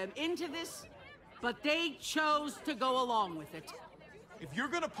bringing them into this, but they chose to go along with it. If you're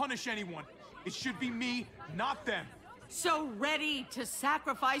gonna punish anyone, it should be me, not them. So ready to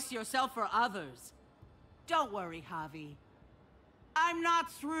sacrifice yourself for others. Don't worry, Javi. I'm not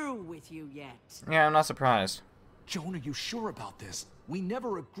through with you yet. Yeah, I'm not surprised. Joan, are you sure about this? We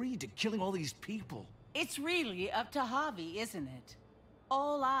never agreed to killing all these people. It's really up to Javi, isn't it?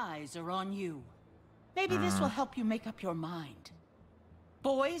 All eyes are on you. Maybe this will help you make up your mind.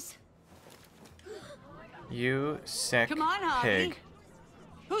 Boys? You sick Come on, Javi. pig.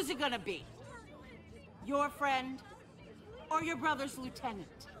 Who's it gonna be? Your friend or your brother's lieutenant?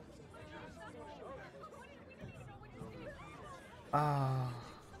 Oh.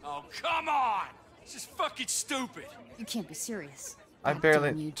 Oh, come on! This is fucking stupid. You can't be serious. I God barely...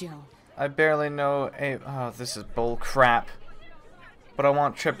 damn you, Joan. I barely know a... Oh, this is bull crap. But I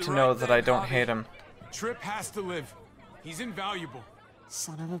want Tripp to know that I don't hate him. Tripp has to live. He's invaluable.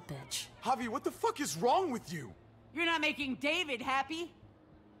 Son of a bitch. Javi, what the fuck is wrong with you? You're not making David happy.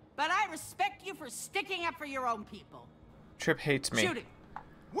 But I respect you for sticking up for your own people. Tripp hates me. Shoot it.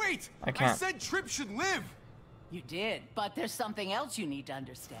 Wait! I can't. I said Tripp should live! You did, but there's something else you need to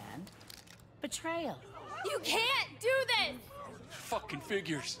understand. Betrayal. You can't do this! Fucking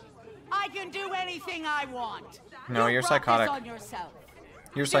figures. I can do anything I want. No, You you're brought psychotic. this on yourself.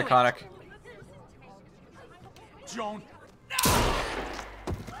 You're Do psychotic. Joan.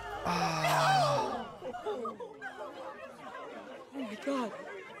 Oh my god.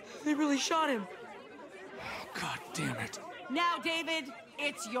 They really shot him. God damn it. Now, David,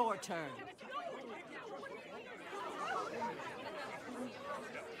 it's your turn.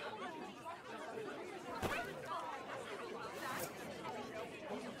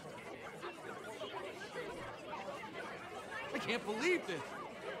 I can't believe this.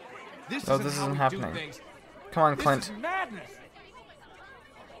 This Oh, isn't this how isn't we happening. do things. Come on, This Clint. is madness.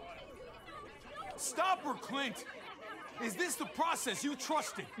 Stop her, Clint! Is this the process you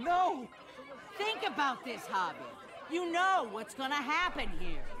trusted? No. Think about this, Javier. You know what's gonna happen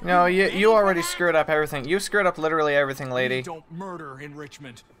here. No, you already screwed up everything. You screwed up literally everything, We lady. don't murder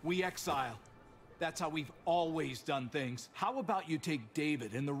enrichment. We exile. That's how we've always done things. How about you take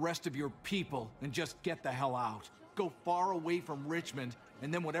David and the rest of your people and just get the hell out? Go far away from Richmond,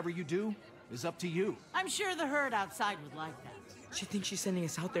 and then whatever you do is up to you. I'm sure the herd outside would like that. She thinks she's sending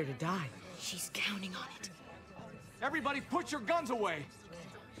us out there to die. She's counting on it. Everybody put your guns away.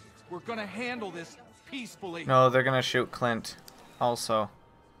 We're gonna handle this peacefully. No, they're gonna shoot Clint. Also.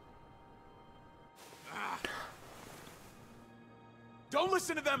 Don't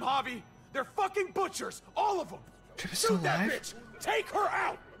listen to them, Javi! They're fucking butchers! All of them! Tripp is still Shoot that alive? bitch! Take her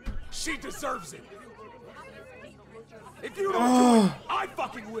out! She deserves it! If you don't do it, I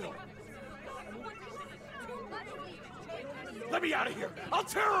fucking will! Let me out of here! I'll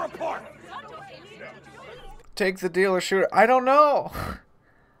tear her apart! Take the deal or shoot her. I don't know.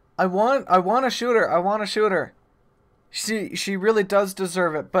 I want to shoot her. I want to shoot her. She really does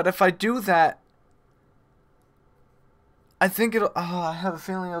deserve it. But if I do that, I think it'll. Oh, I have a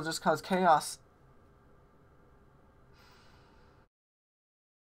feeling it'll just cause chaos.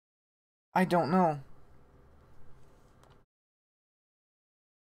 I don't know.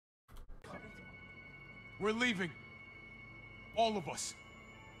 We're leaving. All of us.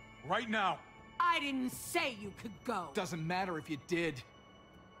 Right now. I didn't say you could go. Doesn't matter if you did.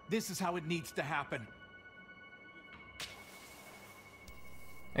 This is how it needs to happen.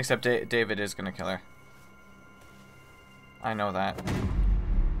 Except David is gonna kill her. I know that.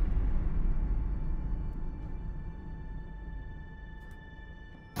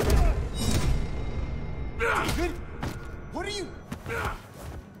 David? What are you...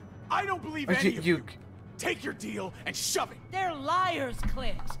 I don't believe any of you. Take your deal and shove it. They're liars,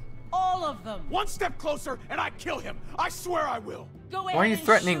 Clint. All of them. One step closer and I kill him. I swear I will. Go Why are you ahead and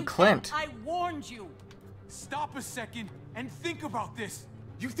threatening shoot Clint? them. I warned you. Stop a second and think about this.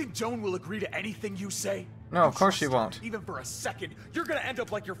 You think Joan will agree to anything you say? No, of course she won't. Even for a second, you're gonna end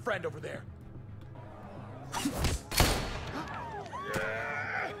up like your friend over there.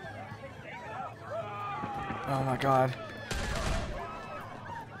 Oh my god.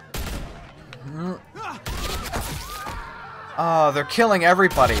 Oh, they're killing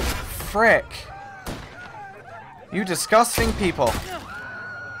everybody. Frick. You disgusting people.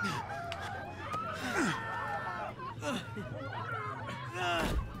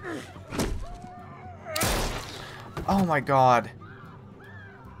 Oh my god.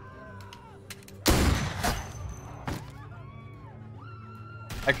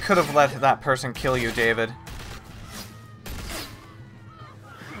 I could have let that person kill you, David.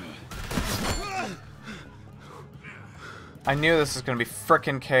 I knew this was gonna be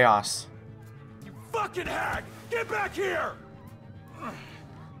frickin' chaos. Fucking hag! Get back here!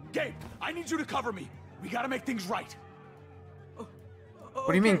 Gabe, I need you to cover me. We gotta make things right. What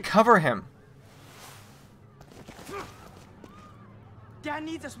do you mean, cover him? Dad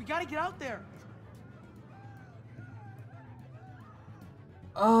needs us. We gotta get out there.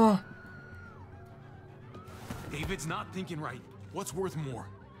 Oh. David's not thinking right. What's worth more?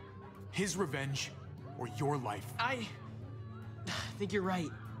 His revenge or your life? I think you're right.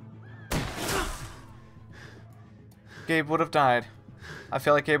 Gabe would have died. I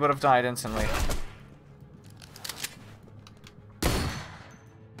feel like Gabe would have died instantly.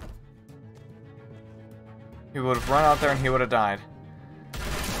 He would have run out there and he would have died.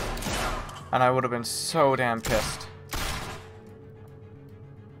 And I would have been so damn pissed.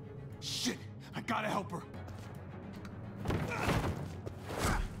 Shit, I gotta help her.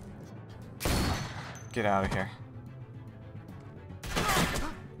 Get out of here.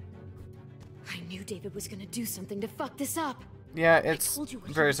 I knew David was gonna do something to fuck this up. Yeah, it's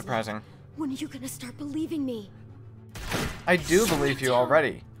very surprising. When are you gonna start believing me? I do believe you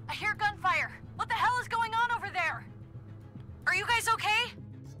already. I hear gunfire. What the hell is going on over there? Are you guys okay?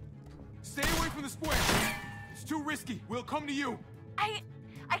 Stay away from the square. It's too risky. We'll come to you. I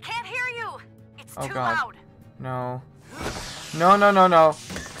can't hear you. It's Oh too god. loud. No. No, no, no, no.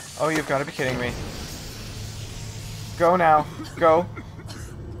 Oh, you've got to be kidding me. Go now. Go.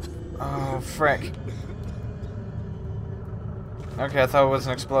 Oh, frick. Okay, I thought it was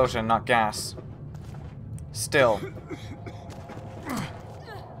an explosion, not gas. Still.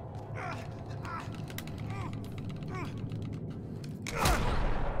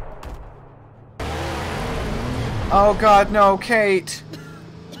 Oh god, no, Kate!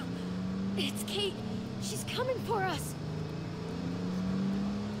 It's Kate. She's coming for us.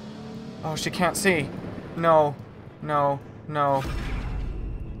 Oh, she can't see. No. No. No.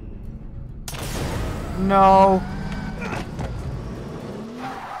 No.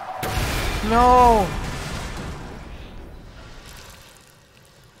 No.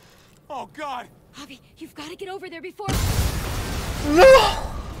 Oh god. Javi, you've got to get over there before... No!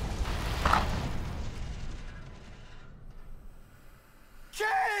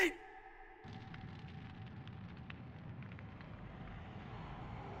 Kate!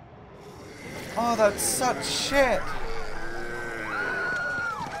 Oh, that's such shit.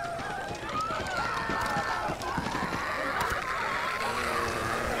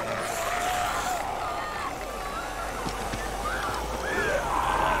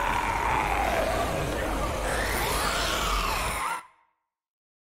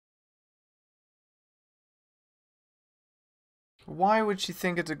 Why would she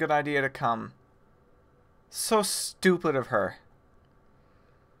think it's a good idea to come? So stupid of her.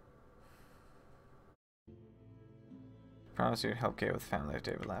 Promise you'd help Gabe with family if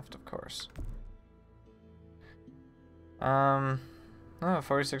David left, of course. Oh,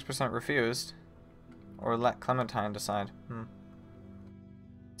 46% refused. Or let Clementine decide.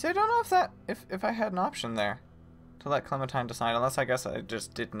 See, I don't know if I had an option there to let Clementine decide, unless I guess I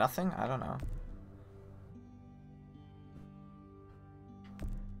just did nothing. I don't know.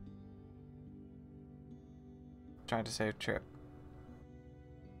 Trying to save Tripp.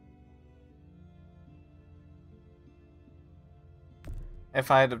 If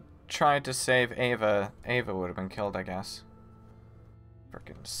I had tried to save Ava, Ava would have been killed, I guess.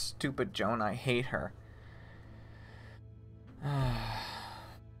 Frickin' stupid Joan, I hate her.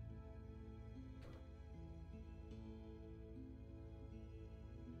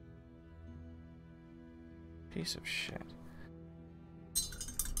 Piece of shit.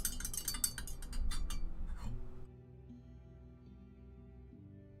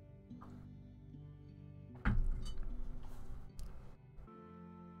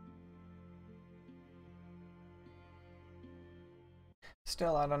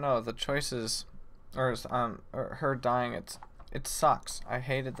 Still, I don't know. The choices, or her dying, it sucks. I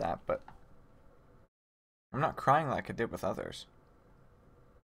hated that, but I'm not crying like I did with others.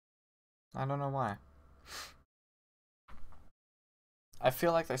 I don't know why. I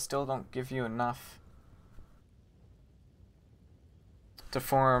feel like they still don't give you enough to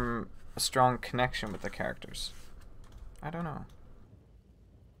form a strong connection with the characters. I don't know.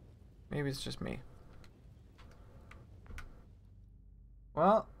 Maybe it's just me.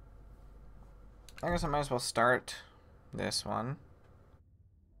 Well, I guess I might as well start this one.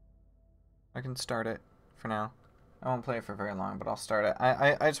 I can start it for now. I won't play it for very long, but I'll start it.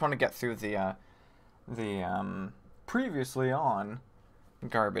 I just want to get through the previously on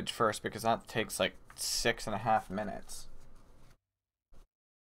garbage first, because that takes like 6.5 minutes.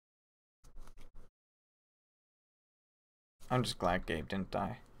 I'm just glad Gabe didn't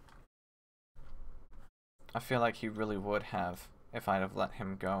die. I feel like he really would have if I'd have let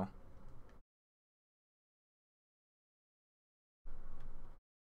him go.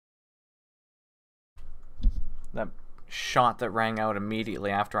 That shot that rang out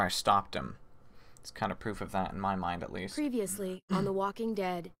immediately after I stopped him. It's kind of proof of that in my mind, at least. Previously on The Walking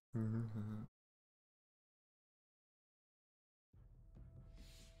Dead.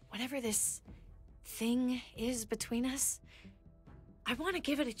 Whatever this thing is between us, I want to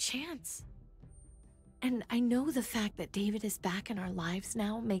give it a chance. And I know the fact that David is back in our lives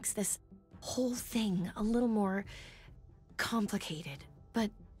now makes this whole thing a little more complicated.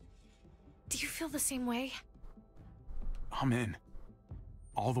 But do you feel the same way? I'm in.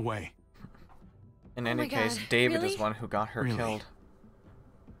 All the way. In any case, David really? is one who got her killed.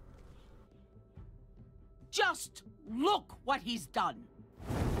 Just look what he's done.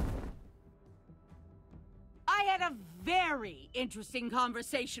 had a very interesting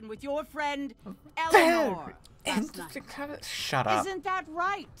conversation with your friend, Eleanor. last night. Shut up. Isn't that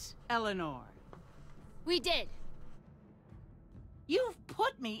right, Eleanor? We did. You've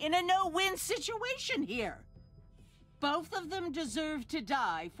put me in a no-win situation here. Both of them deserve to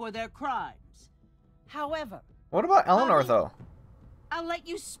die for their crimes. However... What about Eleanor, though? I'll let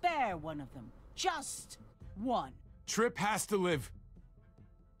you spare one of them. Just one. Tripp has to live.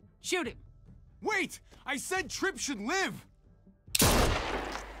 Shoot him. Wait! I said Tripp should live!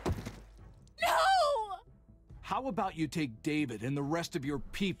 No! How about you take David and the rest of your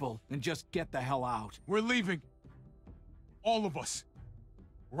people and just get the hell out? We're leaving. All of us.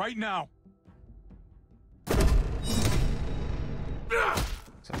 Right now.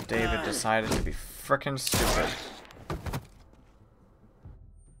 So David decided to be frickin' stupid.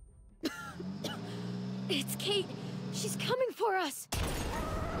 It's Kate. She's coming for us.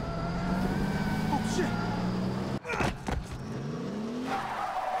 Oh, shit.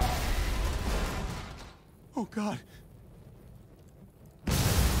 Oh, God.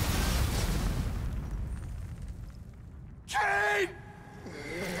 Kate!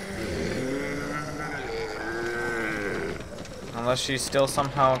 Unless she's still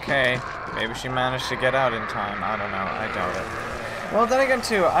somehow okay. Maybe she managed to get out in time. I don't know. I doubt it. Well, then again,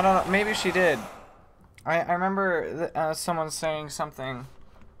 too, I don't know. Maybe she did. I remember someone saying something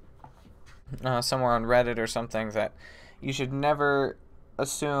somewhere on Reddit or something that you should never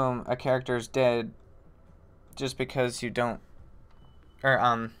assume a character's dead just because you don't,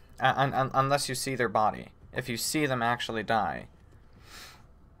 or unless you see their body. If you see them actually die,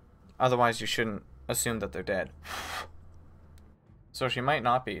 otherwise you shouldn't assume that they're dead. So she might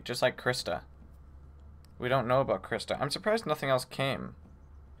not be, just like Krista. We don't know about Krista. I'm surprised nothing else came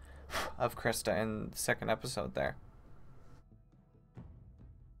of Krista in the second episode there.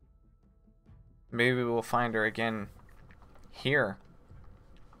 Maybe we'll find her again here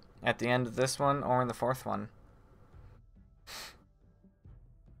at the end of this one or in the fourth one.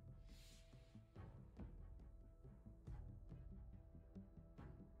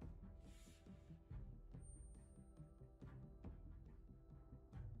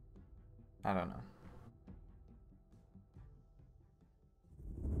 I don't know.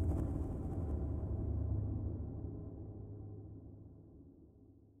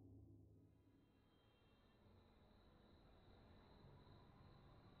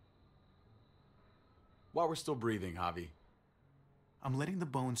 While we're still breathing, Javi. I'm letting the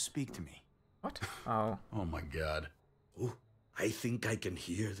bones speak to me. What? Oh. Oh my God. Oh, I think I can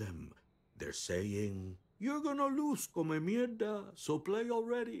hear them. They're saying, "You're gonna lose, come mierda, so play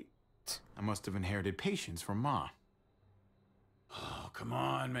already." I must have inherited patience from Ma. Oh, come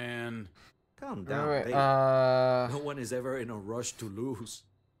on, man. Calm down, Wait, babe. No one is ever in a rush to lose.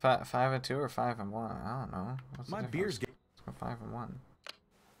 5-2 or 5-1? I don't know. What's My the beer's difference? Let's go 5-1.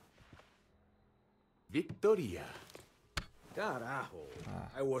 Victoria. Carajo.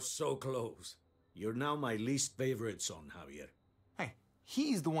 I was so close. You're now my least favorite son, Javier. Hey,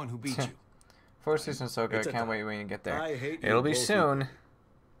 he's the one who beat you. Fourth season's so good. It's a Can't tie. wait when you get there. I hate you It'll be both soon.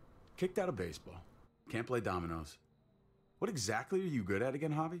 Kicked out of baseball. Can't play dominoes. What exactly are you good at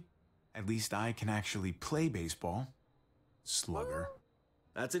again, Javi? At least I can actually play baseball. Slugger.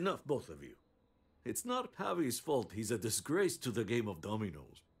 That's enough, both of you. It's not Javi's fault he's a disgrace to the game of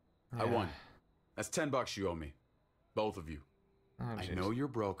dominoes. I won. That's $10 you owe me. Both of you. Oh, I jeez. know you're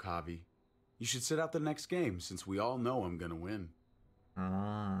broke, Javi. You should sit out the next game since we all know I'm gonna win.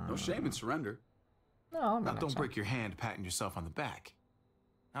 No shame in surrender. No, Now don't break your hand patting yourself on the back.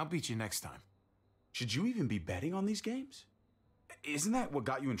 I'll beat you next time. Should you even be betting on these games? Isn't that what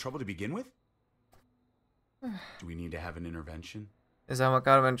got you in trouble to begin with? Do we need to have an intervention? Is that what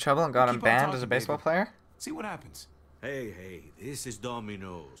got him in trouble and got him Keep on banned talking, as a baseball baby. player? See what happens. Hey, this is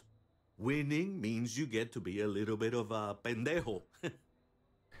dominoes. Winning means you get to be a little bit of a pendejo.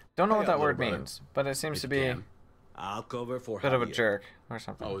 Don't know Hey what that up, word little brother. means, but it seems If to you be can. I'll cover for a bit of a Javier. jerk or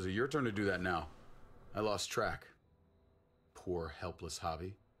something. Oh, is it your turn to do that now? I lost track. Poor, helpless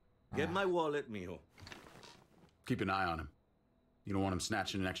Javi. Get my wallet, mijo. Keep an eye on him. You don't want him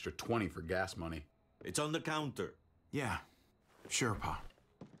snatching an extra 20 for gas money. It's on the counter. Yeah. Sure, Pa.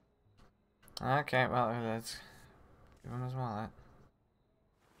 Okay, well, let's give him his wallet.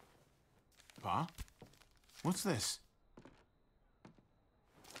 Pa? What's this?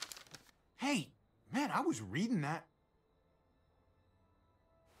 Hey, man, I was reading that.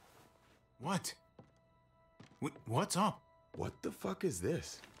 What? What's up? What the fuck is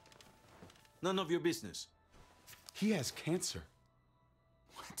this? None of your business. He has cancer.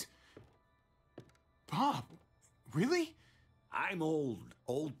 What? Bob, really? I'm old.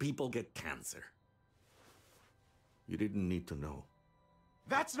 Old people get cancer. You didn't need to know.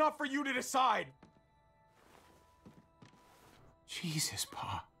 That's not for you to decide! Jesus,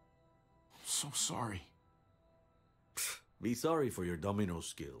 Pa. I'm so sorry. Be sorry for your domino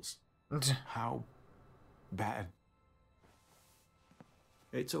skills. How bad?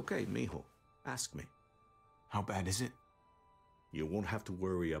 It's okay, mijo. Ask me. How bad is it? You won't have to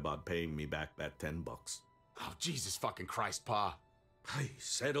worry about paying me back that $10. Oh, Jesus fucking Christ, Pa. Hey,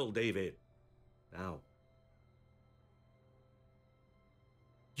 settle, David. Now.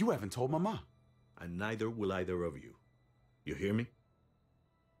 You haven't told Mama. And neither will either of you. You hear me?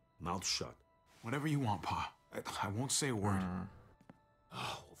 Mouth shut. Whatever you want, Pa. I won't say a word.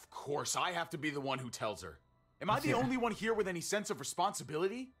 Oh, of course, I have to be the one who tells her. Am I the only one here with any sense of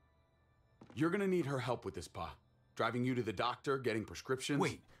responsibility? You're gonna need her help with this, Pa. Driving you to the doctor, getting prescriptions.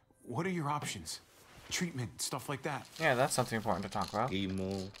 Wait, what are your options? Treatment, stuff like that. Yeah, that's something important to talk about.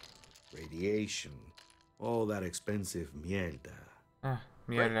 Chemo, radiation, all that expensive mierda.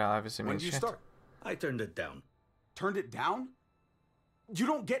 Mierda obviously When means did you shit. start? I turned it down. Turned it down? You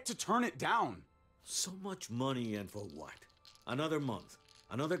don't get to turn it down. So much money, and for what? Another month.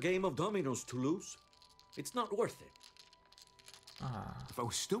 Another game of dominoes to lose? It's not worth it. If I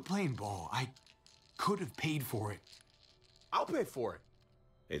was still playing ball, I could have paid for it. I'll pay for it.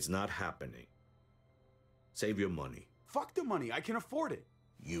 It's not happening. Save your money. Fuck the money. I can afford it.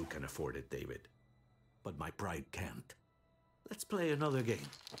 You can afford it, David. But my pride can't. Let's play another game.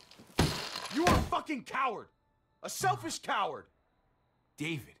 You are a fucking coward. A selfish coward.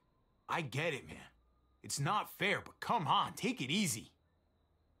 David, I get it, man. It's not fair, but come on, take it easy.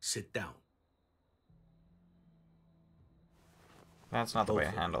 Sit down. That's not the way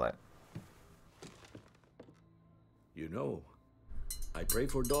to handle it. You know, I pray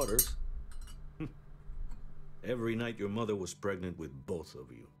for daughters. Every night your mother was pregnant with both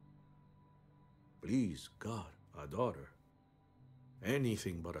of you. Please, God, a daughter.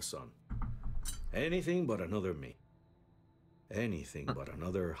 Anything but a son. Anything but another me. Anything but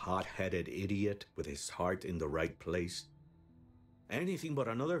another hot-headed idiot with his heart in the right place. Anything but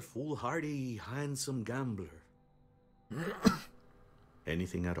another foolhardy, handsome gambler.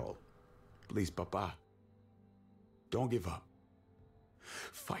 Anything at all. Please, Papa. Don't give up.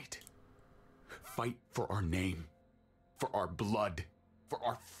 Fight. Fight for our name. For our blood. For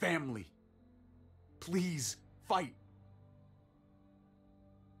our family. Please, fight.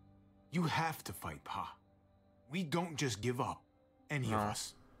 You have to fight, Pa. We don't just give up. Any of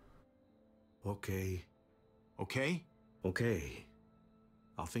us. Okay. Okay? Okay.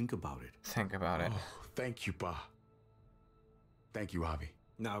 I'll think about it. Think about it. Oh, thank you, Pa. Thank you, Javi.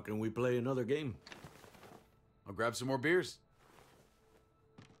 Now can we play another game? I'll grab some more beers.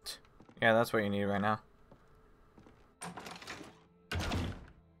 Yeah, that's what you need right now.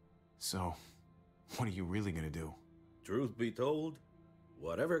 So, what are you really gonna do? Truth be told,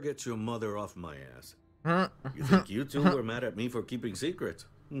 whatever gets your mother off my ass. You think you two were mad at me for keeping secrets?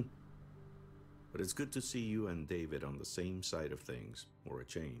 But it's good to see you and David on the same side of things, or a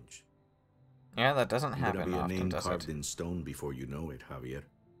change. Yeah, that doesn't happen You're gonna be a often, name does carved it? in stone before you know it, Javier.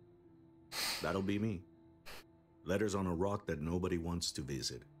 That'll be me. Letters on a rock that nobody wants to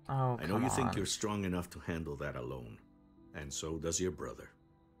visit. Oh, I know come you think on. you're strong enough to handle that alone. And so does your brother.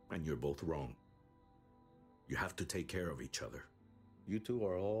 And you're both wrong. You have to take care of each other. You two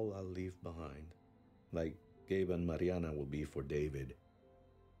are all I'll leave behind. Like Gabe and Mariana will be for David.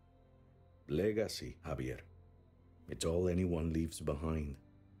 Legacy, Javier. It's all anyone leaves behind.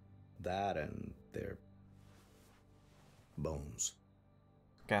 That and their bones.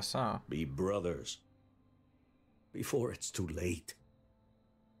 Guess so. Be brothers. Before it's too late.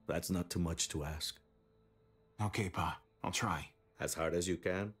 That's not too much to ask. Okay, Pa. I'll try. As hard as you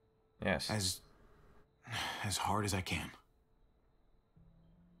can? Yes. As hard as I can.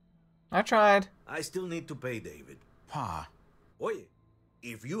 I tried. I still need to pay David. Pa. Oye,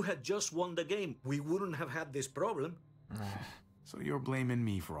 if you had just won the game, we wouldn't have had this problem. So you're blaming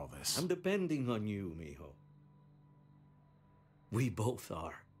me for all this? I'm depending on you, mijo. We both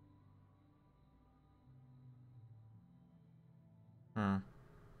are.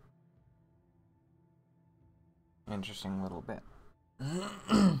 Interesting little bit.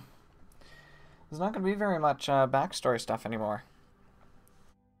 There's not going to be very much backstory stuff anymore.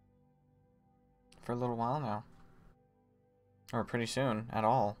 For a little while now. Or pretty soon, at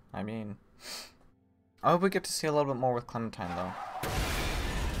all, I mean. I hope we get to see a little bit more with Clementine, though.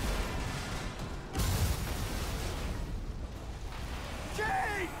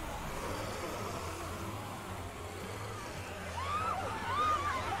 Jake!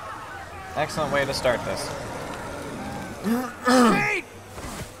 Excellent way to start this. Jake!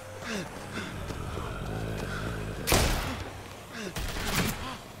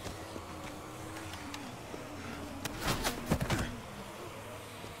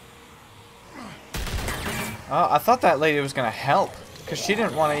 Oh, I thought that lady was gonna help, because she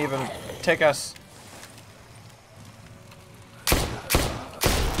didn't want to even take us...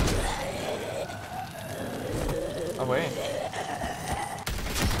 away.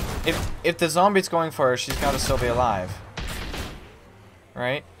 If the zombie's going for her, she's got to still be alive.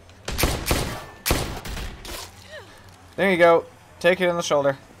 Right? There you go. Take it in the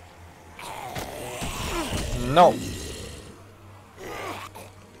shoulder. No.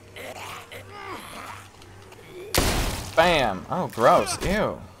 Bam. Oh, gross.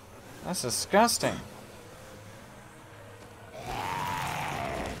 Ew. That's disgusting.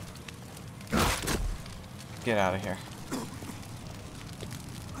 Get out of here.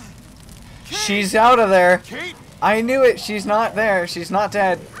 She's out of there. Kate? I knew it. She's not there. She's not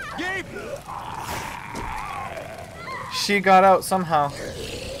dead. Gabe! She got out somehow.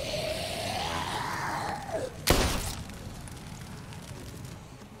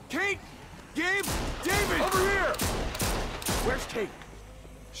 Kate! Gabe! David! Over here! Where's Kate?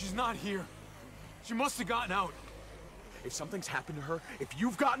 She's not here. She must have gotten out. If something's happened to her, if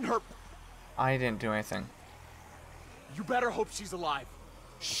you've gotten her... I didn't do anything. You better hope she's alive.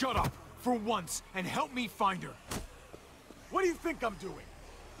 Shut up for once and help me find her. What do you think I'm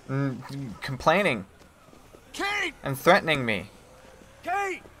doing? Complaining. Kate! And threatening me.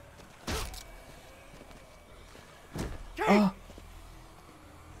 Kate! Kate! Oh.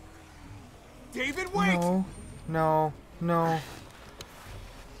 David, wait! No. No. No.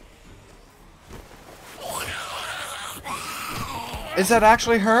 Is that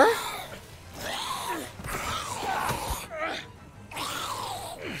actually her?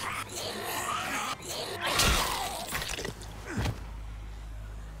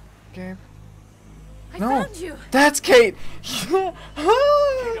 Gabe? I No, found you. that's Kate. Kate,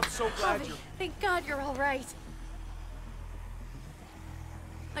 I'm so glad Javi, thank God you're all right.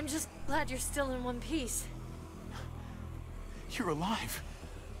 I'm just glad you're still in one piece. You're alive.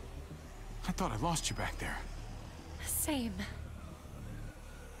 I thought I lost you back there. Same.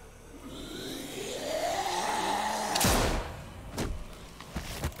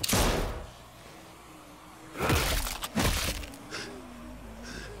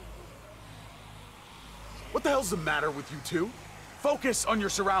 What the hell's the matter with you two? Focus on your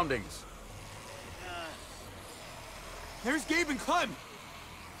surroundings. There's Gabe and Clem.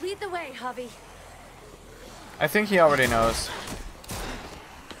 Lead the way, Javi. I think he already knows.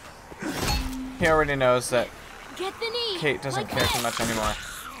 He already knows that Get the knee. Kate doesn't care too much anymore.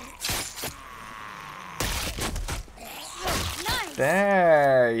 Nice.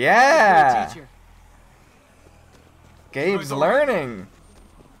 There, yeah. Teacher. Gabe's learning.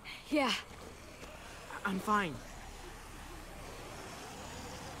 Yeah. I'm fine.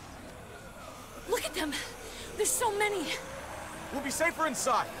 Look at them. There's so many. We'll be safer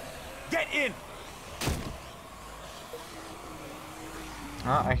inside. Get in.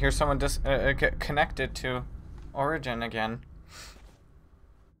 I hear someone get connected to Origin again.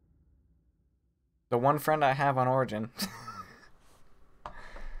 The one friend I have on Origin.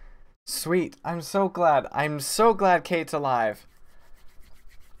 Sweet. I'm so glad. I'm so glad Kate's alive.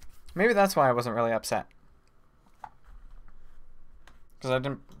 Maybe that's why I wasn't really upset. Because I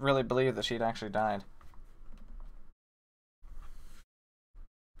didn't really believe that she'd actually died.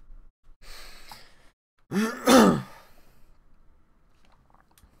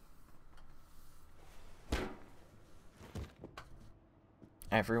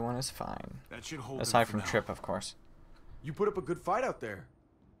 Everyone is fine. That should hold aside them for from now. Tripp, of course. You put up a good fight out there.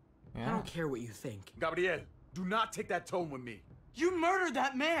 Yeah. I don't care what you think. Gabriel, do not take that tone with me. You murdered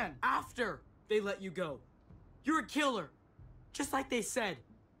that man after they let you go. You're a killer. Just like they said.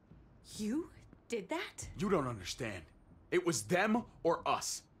 You did that? You don't understand. It was them or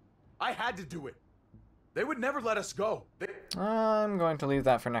us. I had to do it. They would never let us go. I'm going to leave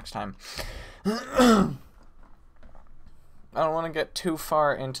that for next time. I don't want to get too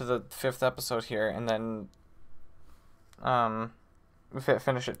far into the 5th episode here and then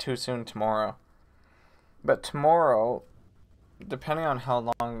finish it too soon tomorrow. But tomorrow, depending on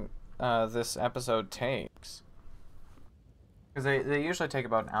how long this episode takes, because they usually take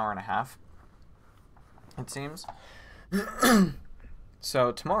about an hour and a half, it seems.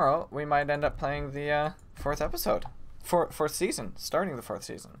 So tomorrow we might end up playing the 4th episode, fourth season, starting the 4th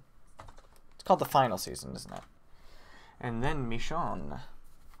season. It's called the final season, isn't it? And then Michonne.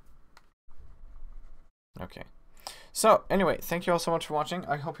 Okay. So, anyway, thank you all so much for watching.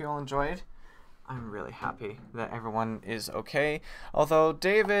 I hope you all enjoyed. I'm really happy that everyone is okay. Although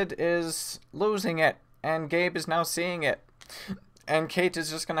David is losing it, and Gabe is now seeing it. And Kate is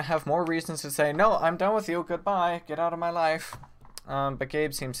just going to have more reasons to say, no, I'm done with you, goodbye, get out of my life. But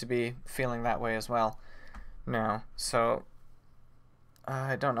Gabe seems to be feeling that way as well. now. So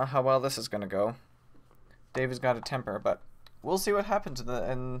I don't know how well this is gonna go. David's got a temper, but we'll see what happens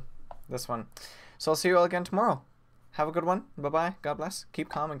in this one. So I'll see you all again tomorrow. Have a good one. Bye-bye. God bless. Keep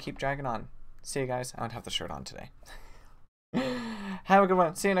calm and keep dragging on. See you guys. I don't have the shirt on today. Have a good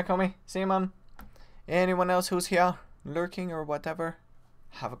one. See you, Nakomi. See you, Mom. Anyone else who's here, lurking or whatever,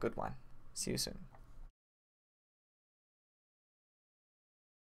 have a good one. See you soon.